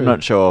 Yeah, I'm true.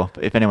 not sure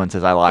if anyone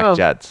says I like Well,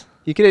 Jats.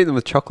 You can eat them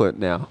with chocolate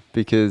now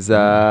because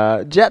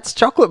Jats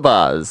chocolate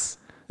bars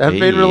have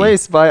been Hey.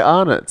 released by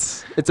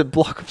Arnott's. It's a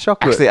block of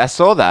chocolate. Actually, I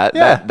saw that.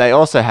 Yeah. They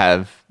also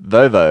have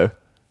Vovo.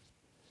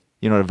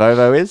 You know what a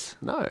Vovo is?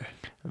 No.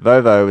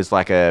 Vovo is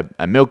like a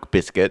milk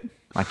biscuit,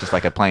 like just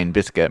like a plain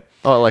biscuit.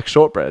 Oh, like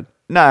shortbread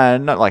No,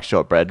 not like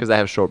shortbread, because they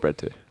have shortbread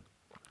too.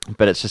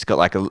 but it's just got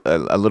like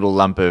a little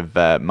lump of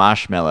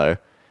marshmallow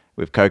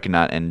with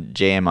coconut and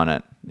jam on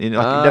it. You've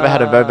never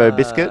had a Vovo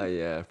biscuit?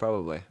 Yeah,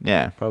 probably.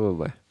 Yeah.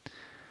 Probably.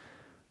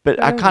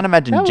 But I can't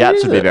imagine How Jats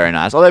is would be it? very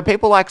nice. Although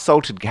people like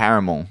salted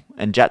caramel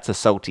and Jats are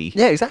salty.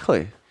 Yeah,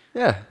 exactly.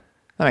 Yeah.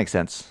 That makes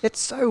sense. It's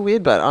so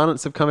weird, but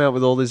Arnott's have come out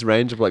with all this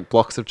range of like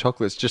blocks of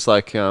chocolates, just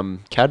like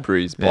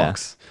Cadbury's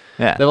blocks.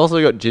 Yeah. They've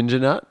also got ginger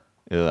nut.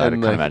 Ugh, I and,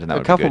 can't like, imagine that a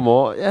would be couple good.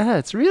 more. Yeah,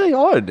 it's really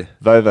odd.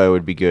 Vovo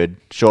would be good.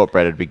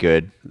 Shortbread would be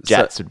good.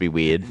 Jats would be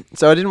weird.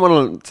 So I didn't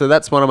want to. So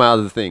that's one of my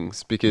other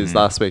things because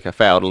last week I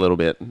failed a little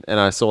bit, and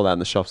I saw that in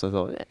the shops. And I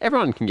thought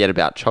everyone can get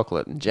about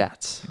chocolate and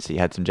Jats. So you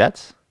had some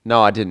Jats?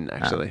 No, I didn't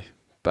actually,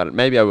 but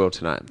maybe I will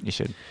tonight. You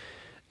should.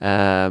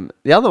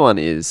 The other one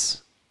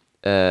is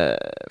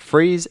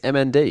Freeze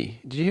MND.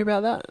 Did you hear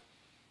about that?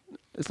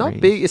 It's not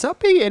Freeze. big. It's not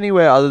big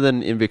anywhere other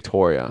than in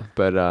Victoria,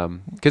 but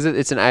because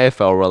it's an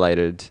AFL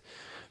related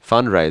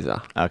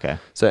fundraiser. Okay.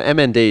 So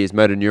MND is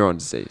motor neuron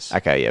disease.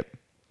 Okay, yep.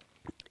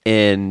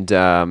 And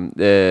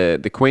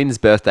the Queen's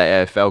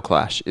Birthday AFL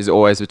clash is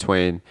always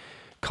between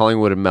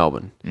Collingwood and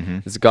Melbourne.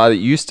 There's a guy that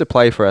used to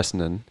play for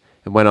Essendon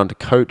and went on to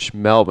coach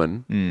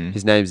Melbourne.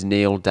 His name's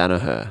Neil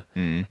Danaher,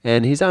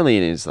 and he's only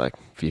in his like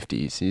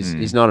 50s.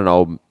 He's not an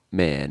old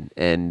man,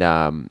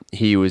 and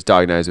he was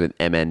diagnosed with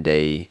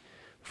MND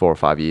 4 or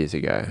 5 years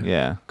ago.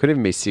 Yeah. Could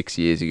even be 6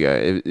 years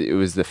ago. It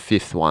was the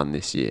 5th one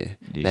this year.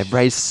 Yeesh. They've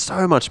raised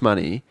so much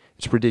money.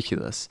 It's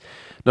ridiculous.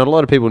 Not a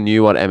lot of people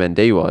knew what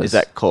MND was. Is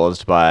that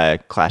caused by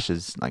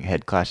clashes, like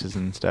head clashes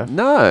and stuff?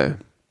 No.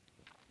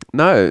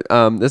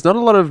 There's not a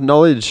lot of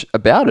knowledge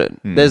about it.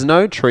 There's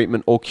no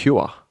treatment or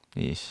cure.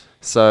 Yes.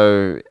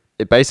 So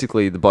it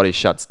basically the body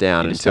shuts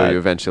down You just until die. you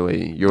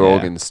eventually your Yeah.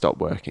 organs stop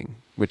working,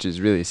 which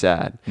is really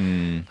sad.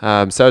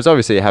 So it's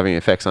obviously having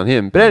effects on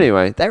him. But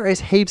anyway, they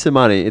raise heaps of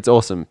money. It's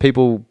awesome.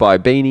 People buy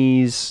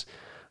beanies.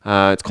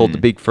 It's called the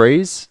Big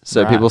Freeze.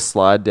 So Right. people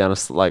slide down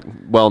like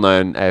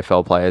well-known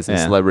AFL players and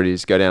Yeah.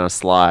 celebrities go down a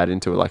slide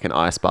into like an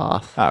ice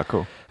bath. Oh,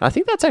 cool. And I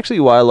think that's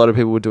actually why a lot of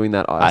people were doing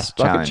that ice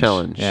bucket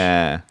challenge.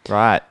 Yeah.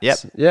 Right. Yep.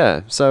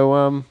 Yeah.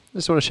 So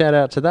just want to shout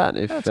out to that.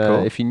 That's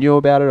cool. If you knew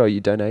about it or you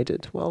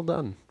donated, well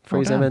done.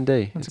 Freeze done.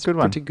 MND. That's It's a good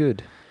one. Pretty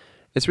good.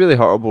 It's really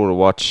horrible to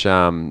watch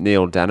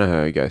Neil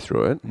Danaher go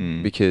through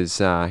it because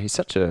he's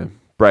such a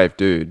brave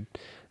dude.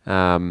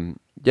 You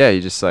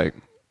just like...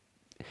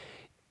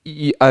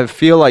 I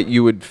feel like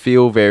you would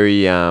feel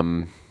very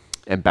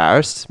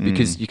embarrassed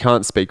because you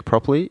can't speak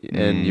properly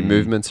and your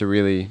movements are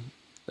really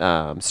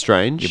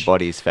strange. Your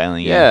body's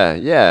failing you.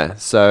 Yeah.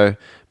 So,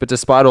 but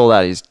despite all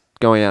that, he's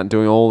going out and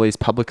doing all these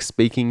public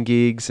speaking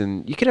gigs,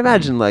 and you can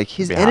imagine like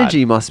his It'd be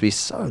energy must be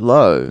so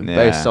low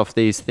based Yeah. off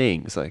these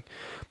things, like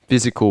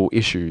physical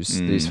issues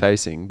that he's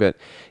facing. But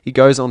he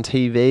goes on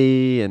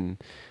TV and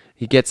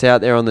he gets out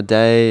there on the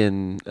day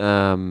and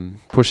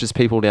pushes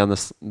people down the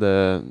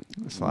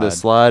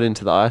slide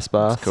into the ice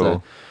bath. cool.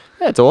 So,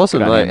 yeah, it's awesome.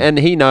 Good on Like, him. and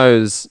he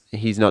knows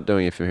he's not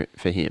doing it for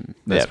him.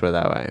 Let's Yep. put it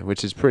that way,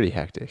 which is pretty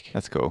hectic.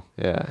 That's cool.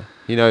 Yeah,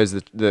 he knows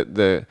that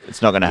the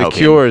It's not going to the help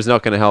cure is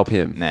not going to help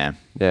him. him. Nah.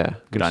 Yeah,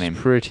 Good which on is him.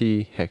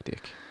 Pretty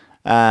hectic.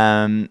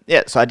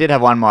 So I did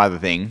have one more other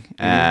thing,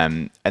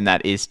 and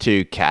that is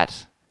to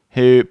Kat,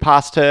 who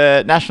passed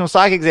her national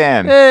psych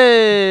exam.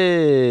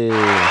 Hey,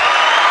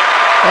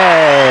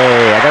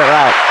 Hey, I got it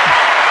right.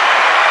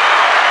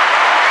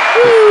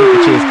 Keep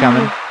the cheers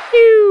coming.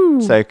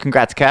 So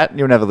congrats, Kat.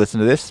 You'll never listen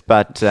to this,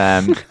 but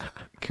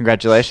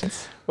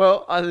congratulations.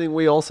 well, I think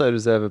we also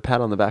deserve a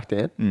pat on the back,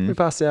 Dan. We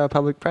passed our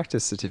public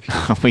practice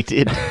certificate. We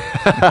did.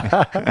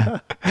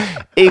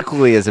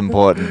 Equally as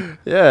important.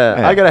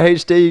 Yeah, I got a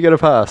HD, you got a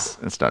pass.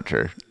 That's not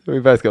true. We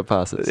both got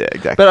passes. Yeah,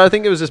 exactly. But I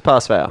think it was just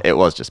pass fail. It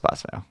was just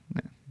pass fail.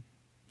 Yeah.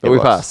 But It we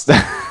was. passed.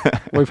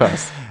 We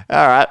passed.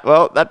 All right.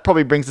 Well, that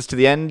probably brings us to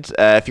the end.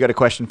 If you got a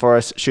question for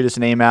us, shoot us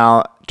an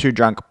email,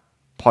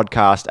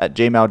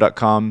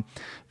 twodrunkpodcast@gmail.com.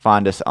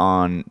 Find us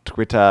on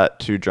Twitter, at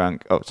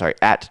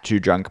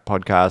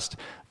 2drunkpodcast,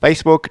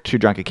 Facebook,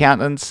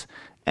 2drunkaccountants,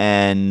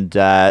 and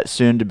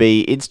soon to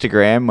be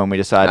Instagram when we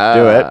decide to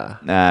do it.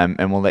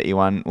 And we'll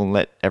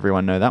let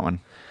everyone know that one.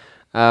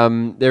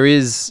 There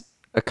is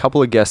a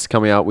couple of guests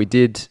coming out. We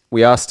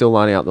are still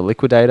lining up the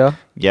Liquidator.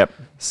 Yep.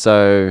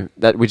 So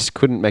that we just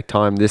couldn't make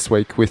time this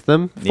week with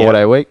them. Yep.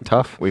 4-day week,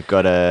 tough. We've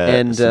got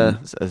a Zero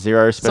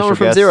special Someone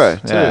from guest. Zero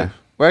too. Yeah.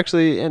 We're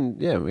actually,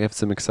 and yeah, we have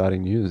some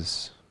exciting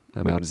news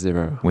about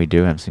Zero. We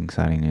do have some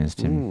exciting news,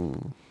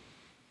 Tim.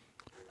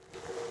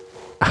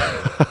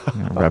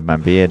 Rub my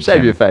beard. Shave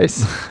Tim. your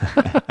face.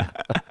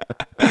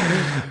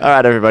 All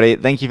right, everybody.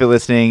 Thank you for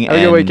listening. Have a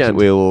good and weekend.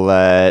 We'll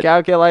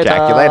Calculate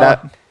calculate.